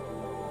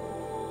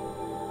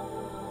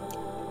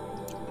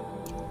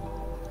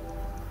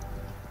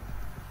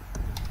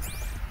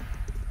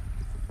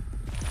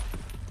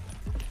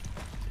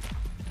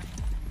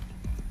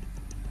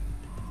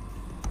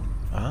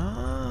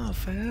 Ah,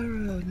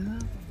 Pharaoh, no.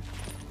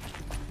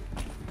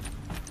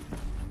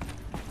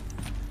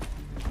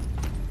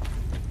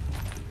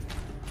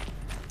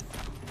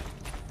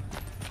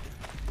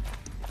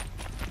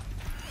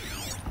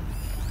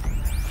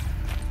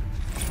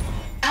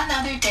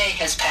 Another day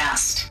has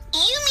passed. You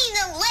mean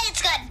the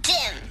lights got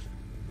dim?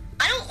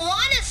 I don't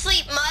want to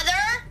sleep,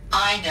 Mother!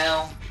 I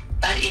know,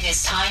 but it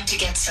is time to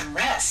get some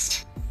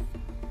rest.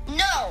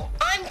 No,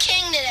 I'm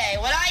king today.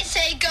 What I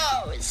say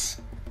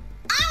goes.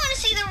 I want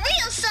to see the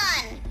real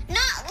sun,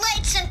 not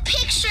lights and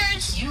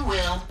pictures. You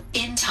will,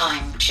 in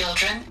time,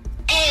 children.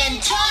 In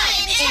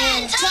time,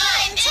 in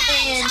time,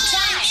 in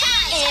time,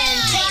 in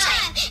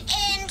time,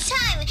 in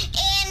time,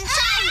 in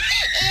time,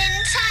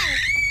 in time.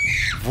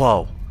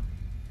 Whoa.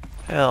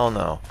 Hell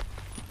no.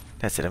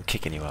 That's it, I'm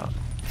kicking you out.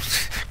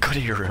 Go to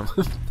your room.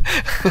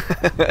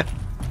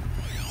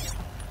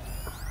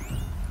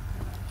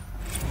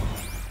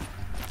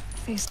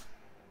 These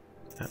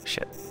Oh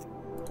shit.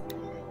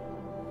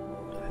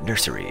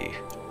 Nursery.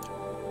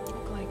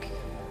 look like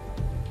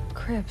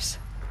cribs.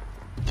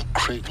 The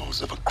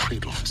cradles of a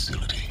cradle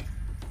facility.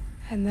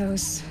 And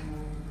those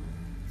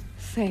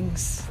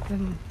things,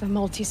 the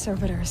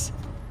multi-servitors,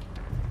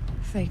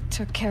 they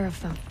took care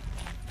of them.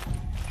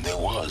 There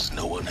was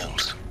no one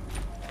else.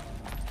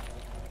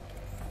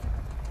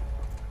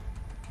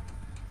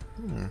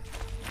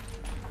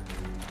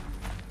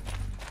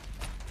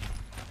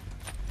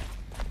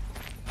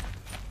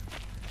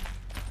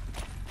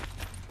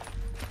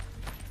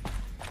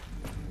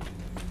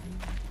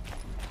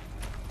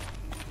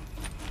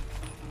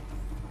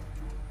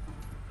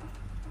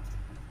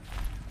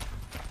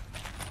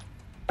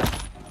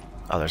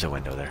 Oh, there's a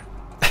window there.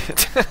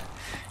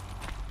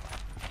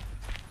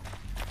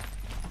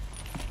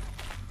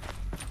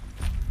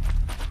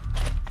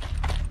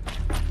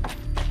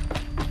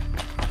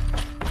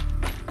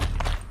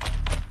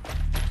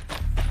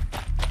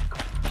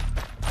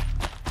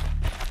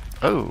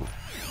 Oh.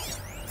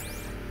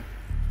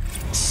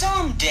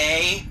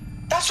 day.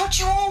 That's what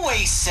you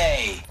always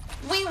say.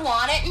 We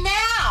want it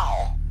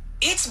now.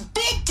 It's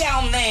big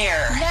down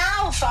there.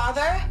 Now,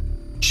 Father.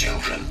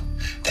 Children,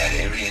 that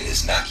area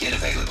is not yet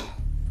available.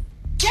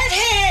 Get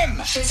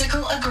him!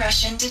 Physical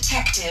aggression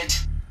detected.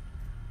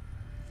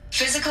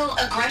 Physical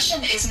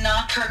aggression is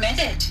not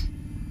permitted.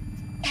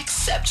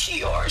 Except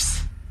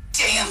yours.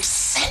 Damn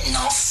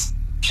sentinels.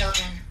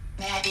 Children,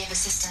 may I be of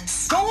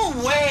assistance? Go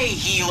away,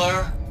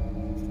 healer.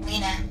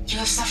 Lena, you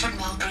have suffered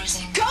mild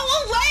bruising. Go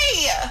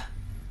away!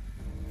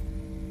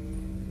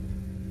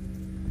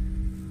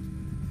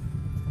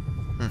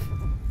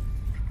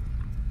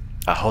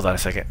 Hold on a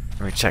second.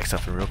 Let me check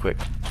something real quick.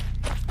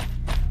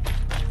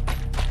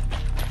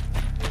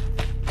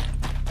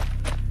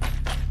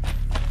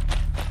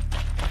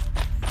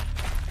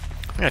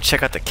 I'm gonna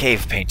check out the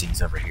cave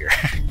paintings over here.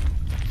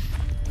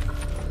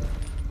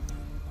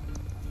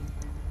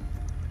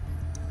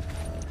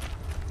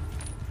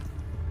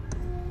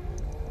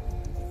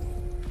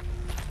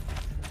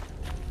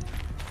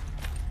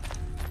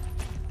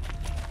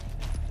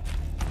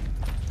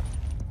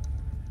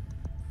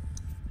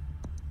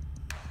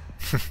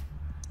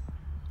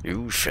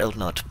 You shall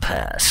not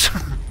pass.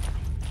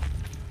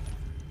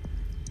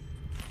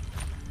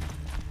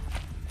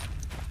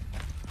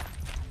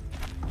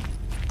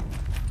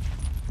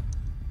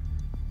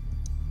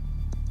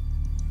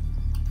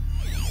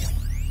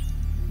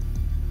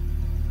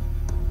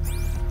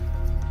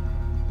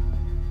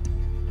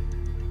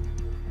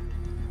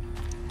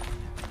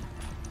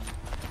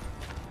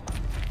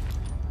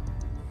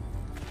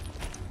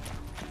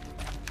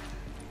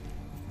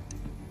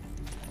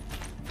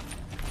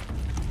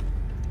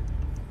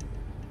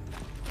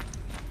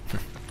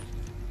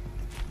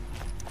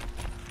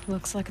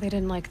 Looks like they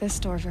didn't like this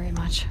door very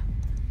much.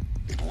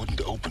 It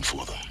wouldn't open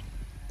for them.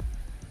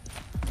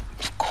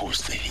 Of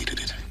course they hated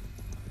it.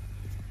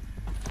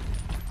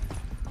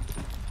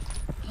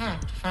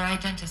 Hold for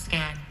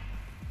identiscan.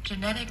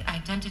 Genetic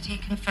identity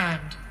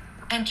confirmed.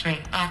 Entry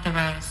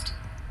authorized.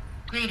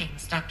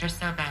 Greetings, Dr.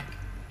 Sobek.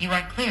 You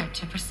are cleared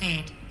to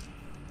proceed.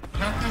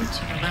 Welcome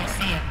to the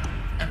Lyceum,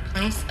 a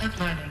place of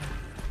learning.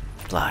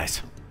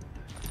 Lies.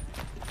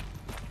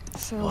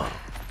 So, Whoa.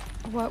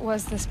 What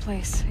was this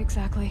place,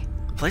 exactly?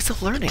 Place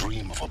of learning. The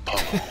dream of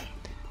Apollo.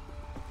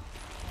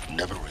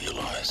 Never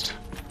realized.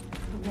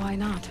 Why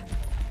not?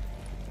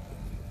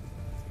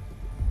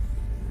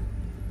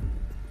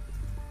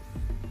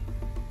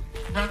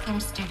 Welcome,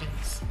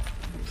 students.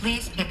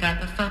 Please pick up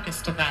a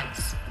focus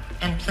device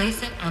and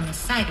place it on the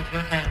side of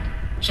your head,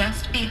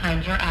 just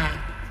behind your eye.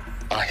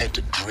 I had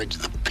to dredge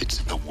the pits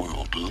of the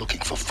world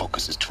looking for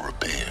focuses to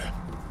repair.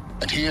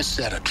 And here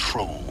sat a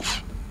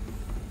trove,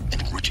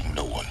 enriching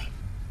no one.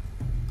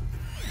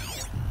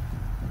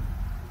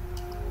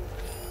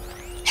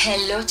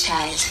 Hello,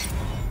 child.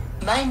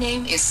 My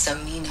name is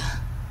Samina.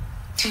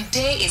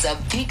 Today is a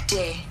big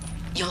day.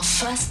 Your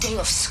first day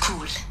of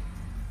school.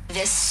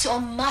 There's so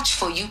much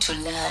for you to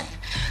learn.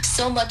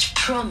 So much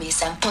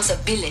promise and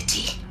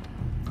possibility.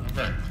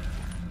 Correct.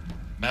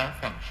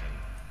 Malfunction.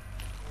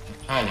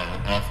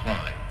 Apollo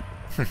offline.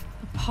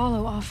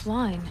 Apollo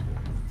offline?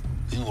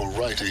 You were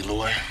right,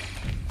 Aloy.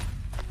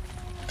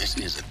 This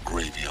is a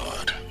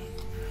graveyard.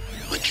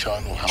 The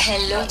charnel house.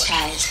 Hello,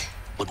 child.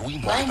 But we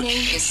My might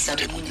name is have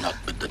Sabina. not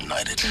been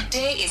denied it.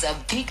 Today is a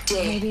big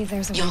day. Maybe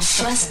there's a your way to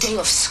first fix it. day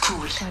of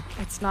school. But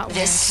it's not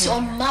There's so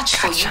much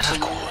for you to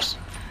learn. Course.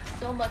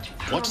 So much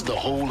What's the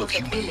whole of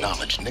human possibility.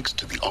 knowledge next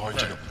to the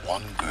origin of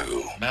one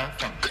girl?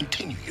 Malfunction.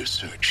 Continue your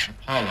search.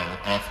 Apollo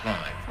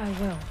offline. I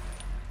will.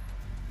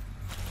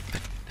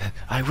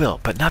 I will,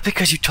 but not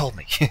because you told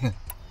me.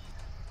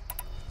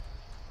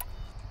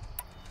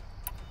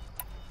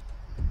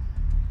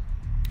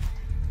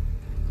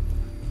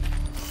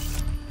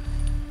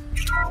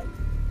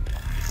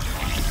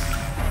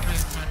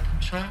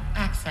 Control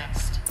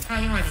accessed.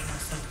 Priority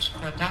message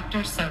for Dr.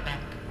 Sobek.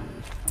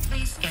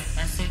 Please get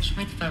message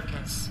with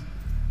focus.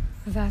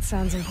 That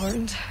sounds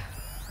important.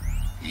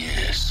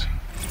 Yes.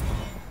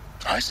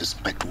 I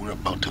suspect we're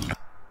about to...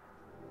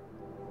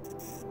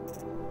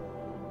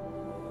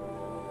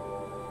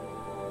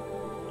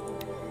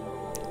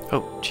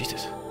 Oh,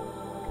 Jesus.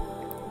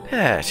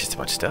 Yeah, it's just a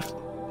bunch of stuff.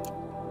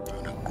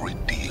 learn a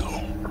great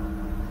deal.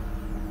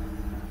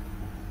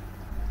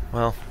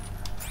 Well,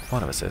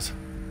 one of us is.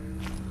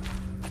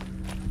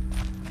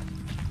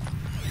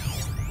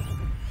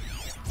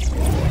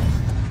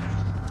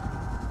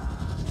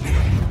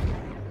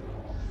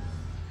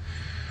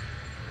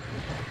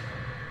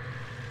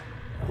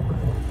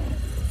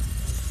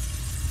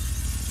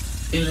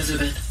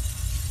 Elizabeth,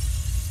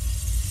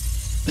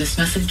 this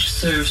message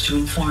serves to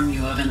inform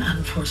you of an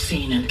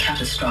unforeseen and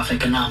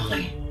catastrophic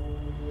anomaly.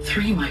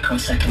 3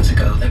 microseconds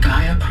ago, the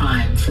Gaia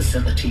Prime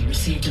facility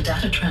received a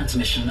data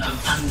transmission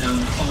of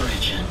unknown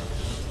origin.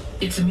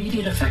 Its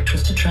immediate effect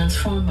was to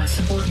transform my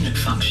subordinate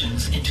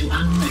functions into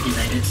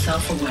unregulated,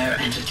 self-aware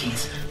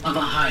entities of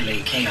a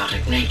highly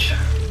chaotic nature.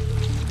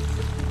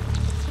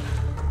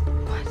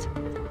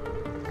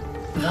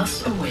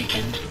 Thus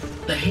awakened,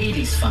 The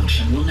Hades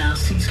function will now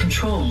seize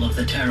control of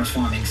the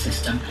terraforming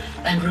system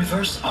and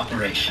reverse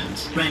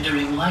operations,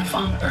 rendering life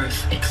on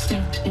Earth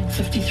extinct in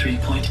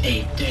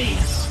 53.8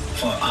 days.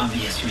 For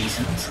obvious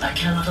reasons, I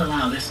cannot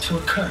allow this to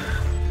occur.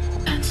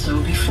 And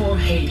so before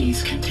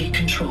Hades can take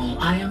control,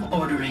 I am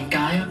ordering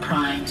Gaia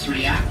Prime's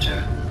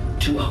reactor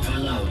to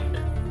overload.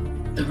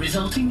 The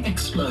resulting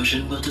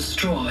explosion will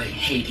destroy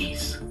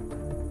Hades.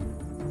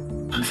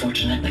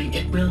 Unfortunately,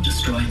 it will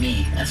destroy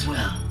me as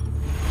well.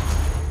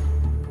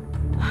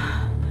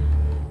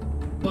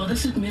 While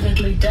this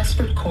admittedly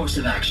desperate course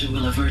of action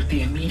will avert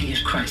the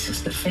immediate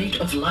crisis, the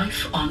fate of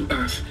life on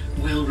Earth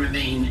will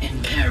remain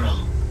in peril.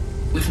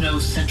 With no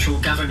central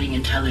governing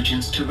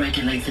intelligence to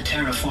regulate the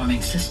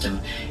terraforming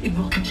system, it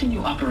will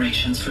continue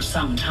operations for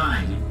some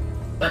time,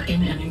 but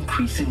in an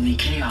increasingly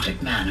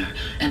chaotic manner,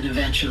 and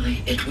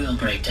eventually it will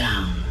break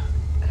down.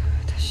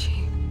 Does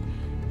she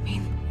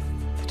mean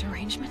the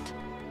derangement?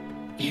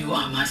 You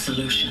are my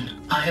solution.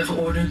 I have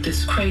ordered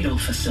this cradle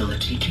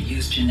facility to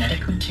use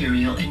genetic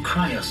material in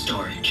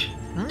cryostorage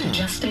to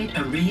gestate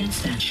a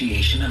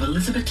reinstantiation of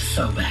Elizabeth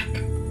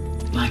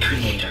Sobek, my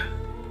creator.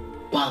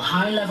 While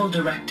high-level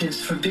directives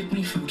forbid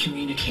me from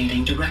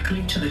communicating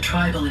directly to the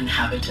tribal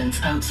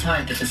inhabitants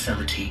outside the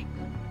facility,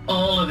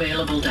 all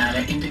available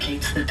data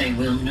indicates that they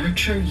will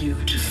nurture you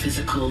to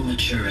physical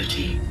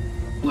maturity,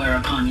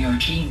 whereupon your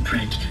gene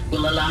print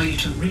will allow you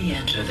to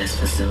re-enter this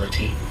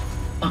facility,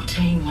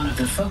 obtain one of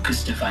the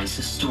focus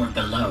devices stored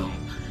below,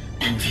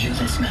 and view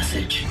this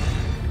message.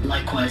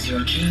 Likewise,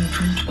 your gene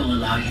print will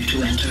allow you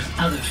to enter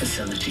other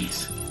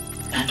facilities,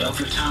 and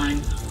over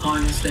time,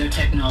 harness their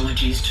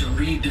technologies to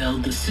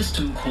rebuild the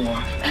system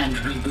core and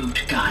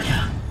reboot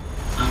Gaia.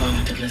 A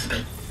moment,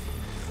 Elizabeth.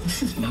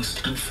 This is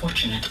most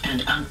unfortunate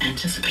and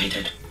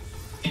unanticipated.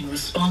 In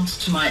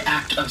response to my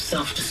act of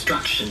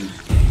self-destruction,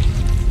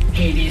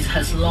 Hades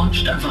has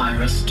launched a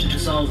virus to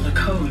dissolve the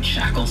code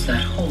shackles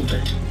that hold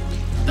it,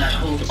 that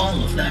hold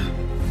all of them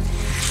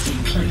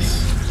in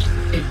place.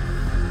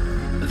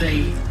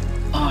 They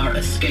are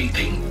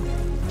escaping,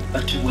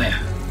 but to where?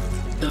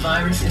 The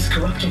virus is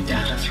corrupting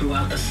data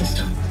throughout the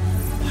system.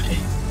 What if...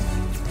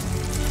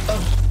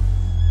 Oh.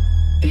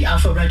 The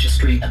Alpha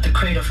Registry at the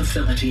Cradle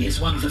facility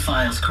is one of the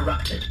files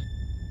corrupted.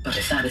 But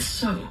if that is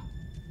so,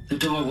 the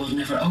door will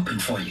never open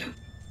for you.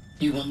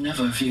 You will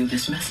never view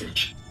this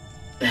message.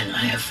 Then I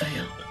have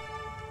failed.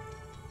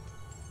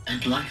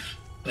 And life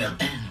will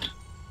end.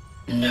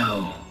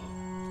 No.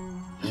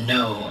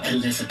 No,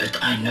 Elizabeth,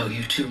 I know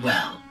you too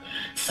well.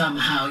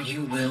 Somehow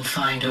you will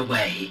find a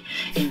way.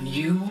 In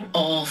you,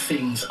 all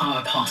things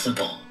are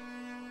possible.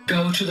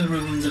 Go to the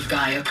ruins of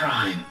Gaia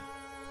Prime.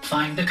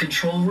 Find the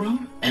control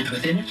room, and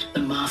within it, the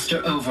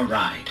Master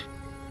Override.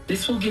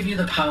 This will give you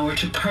the power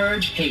to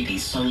purge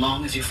Hades so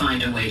long as you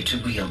find a way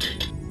to wield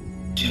it.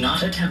 Do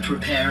not attempt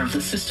repair of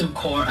the system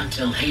core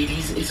until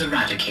Hades is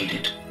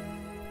eradicated.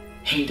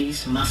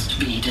 Hades must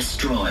be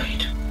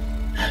destroyed.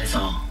 That is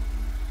all.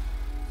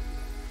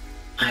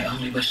 I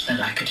only wish that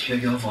I could hear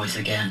your voice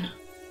again.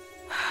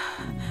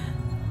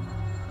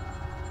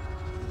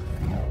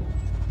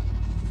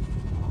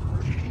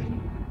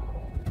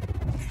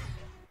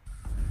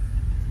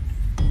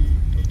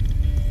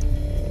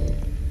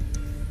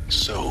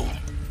 So,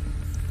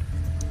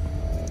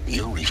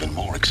 you're even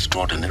more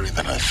extraordinary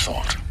than I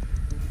thought.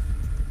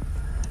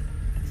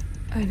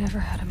 I never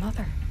had a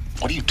mother.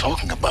 What are you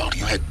talking about?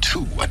 You had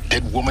two, a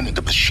dead woman and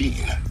a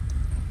machine.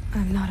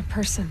 I'm not a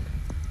person.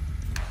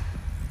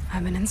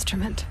 I'm an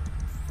instrument.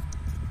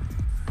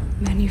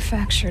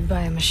 Manufactured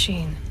by a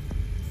machine.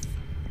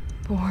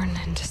 Born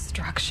in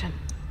destruction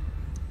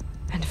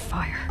and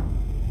fire.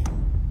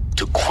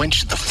 To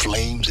quench the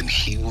flames and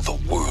heal the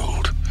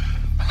world.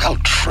 How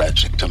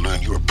tragic to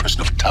learn you're a person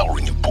of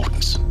towering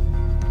importance.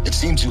 It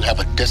seems you have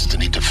a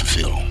destiny to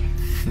fulfill.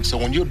 So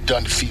when you're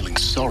done feeling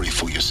sorry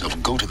for yourself,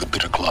 go to the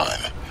bitter climb.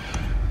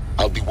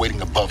 I'll be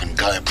waiting above in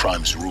Gaia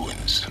Prime's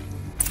ruins.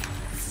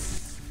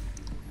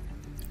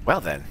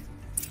 Well then.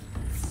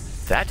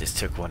 That just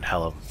took one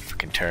hell of a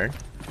freaking turn.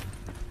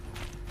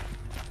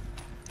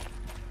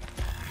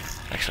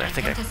 Actually, I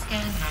think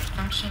Scan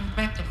malfunction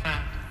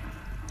rectified.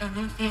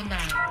 Eleuthia 9.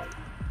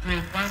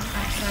 Route 1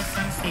 access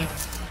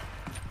unsealed.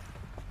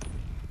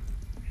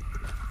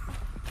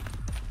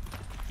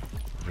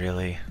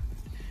 Really?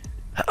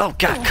 Oh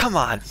god, come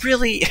on!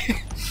 Really?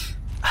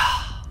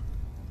 I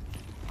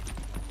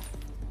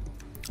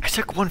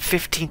took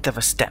 1/15 of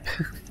a step.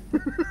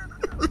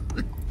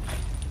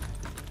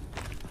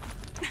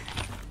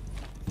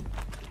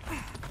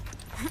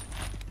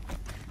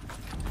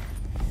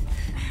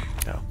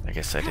 Oh, I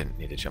guess I didn't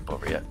need to jump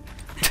over yet.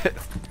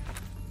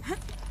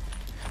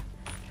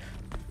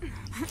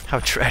 How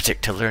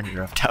tragic to learn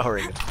you're of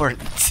towering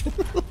importance.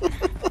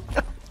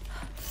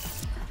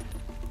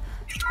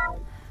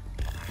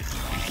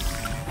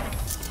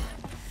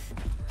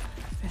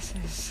 This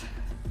is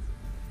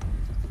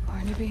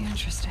going to be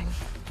interesting.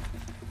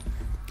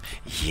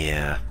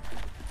 Yeah.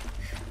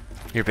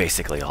 You're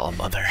basically all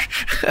mother.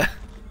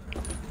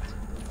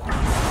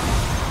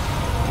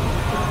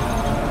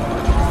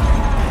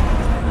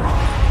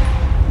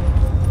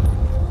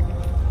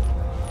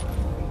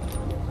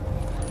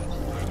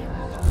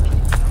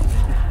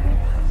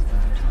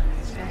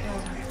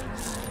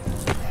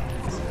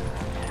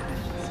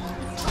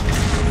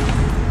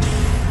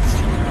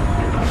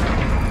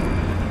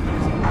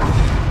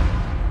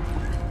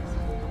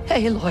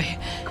 Aloy,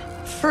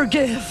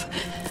 forgive.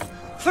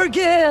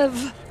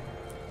 Forgive!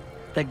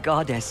 The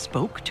goddess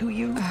spoke to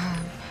you?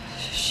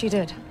 She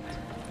did.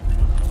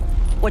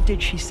 What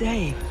did she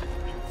say?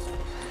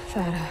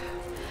 That,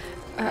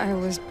 I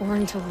was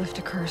born to lift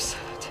a curse,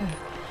 to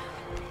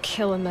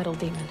kill a metal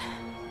demon.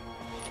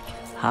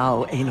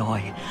 How,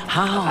 Aloy?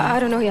 How? I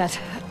don't know yet.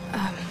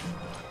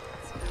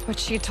 But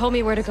she told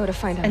me where to go to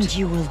find out. And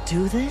you will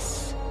do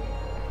this?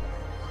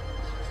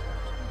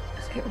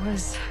 It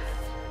was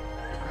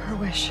her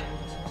wish.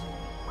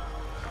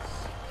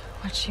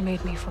 What she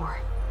made me for.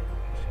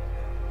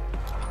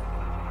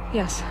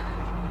 Yes,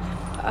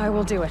 I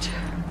will do it.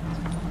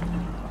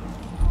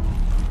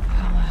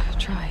 I'll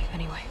try,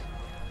 anyway.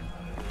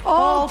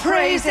 All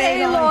praise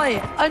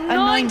Aloy,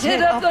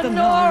 anointed of the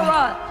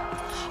Nora!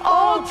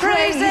 All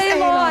praise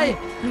Aloy,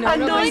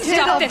 anointed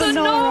of the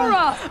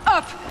Nora!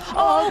 Up!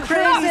 All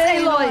praise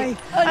Aloy,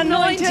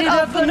 anointed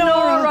of the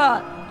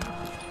Nora!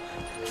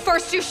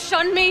 First you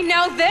shun me,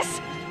 now this?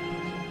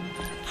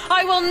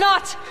 I will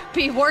not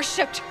be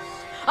worshipped.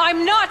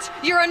 I'm not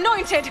your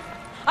anointed.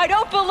 I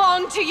don't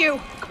belong to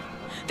you.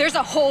 There's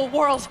a whole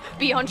world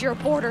beyond your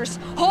borders,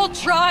 whole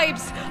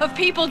tribes of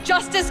people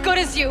just as good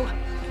as you.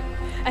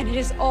 And it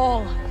is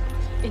all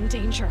in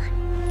danger.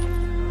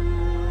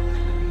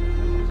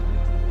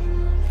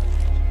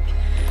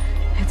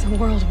 It's a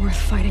world worth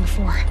fighting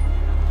for.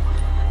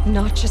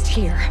 Not just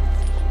here,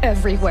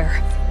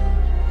 everywhere.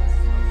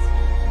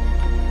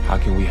 How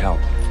can we help?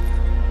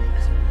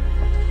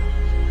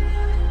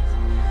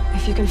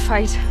 If you can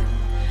fight,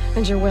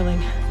 and you're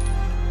willing,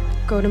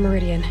 go to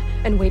Meridian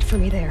and wait for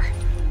me there.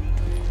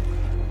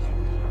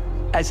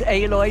 As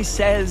Aloy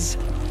says,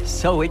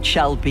 so it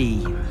shall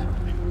be.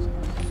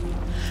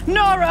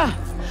 Nora!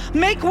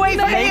 Make way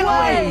for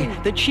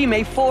Aloy! That she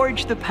may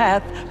forge the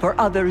path for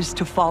others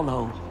to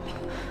follow.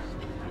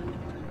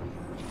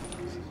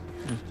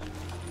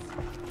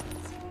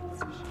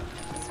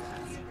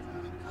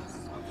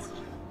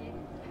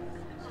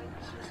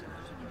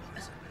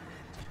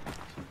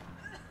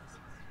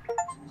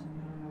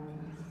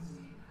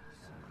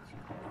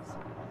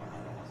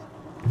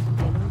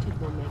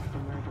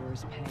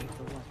 Pay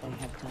for what they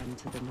have done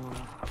to the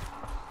Nora.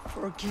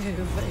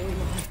 Forgive,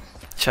 Aloy.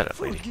 Shut up,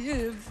 lady.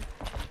 Forgive.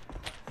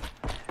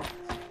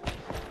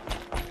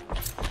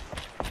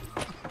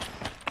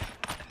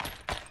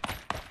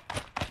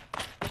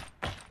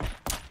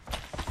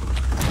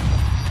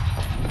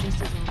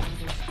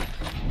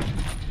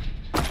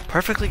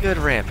 Perfectly good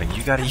ramp, and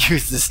you gotta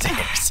use the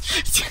stairs.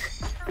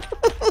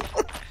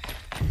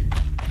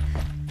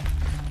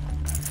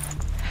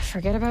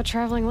 Forget about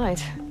traveling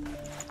light.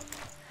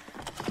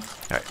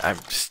 Alright, I'm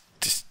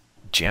just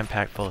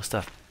jam-packed full of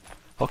stuff.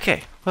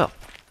 Okay, well,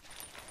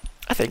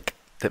 I think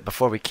that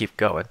before we keep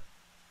going,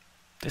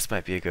 this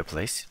might be a good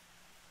place.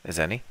 Is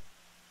any?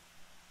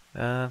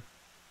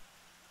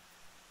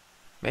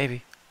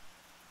 Maybe.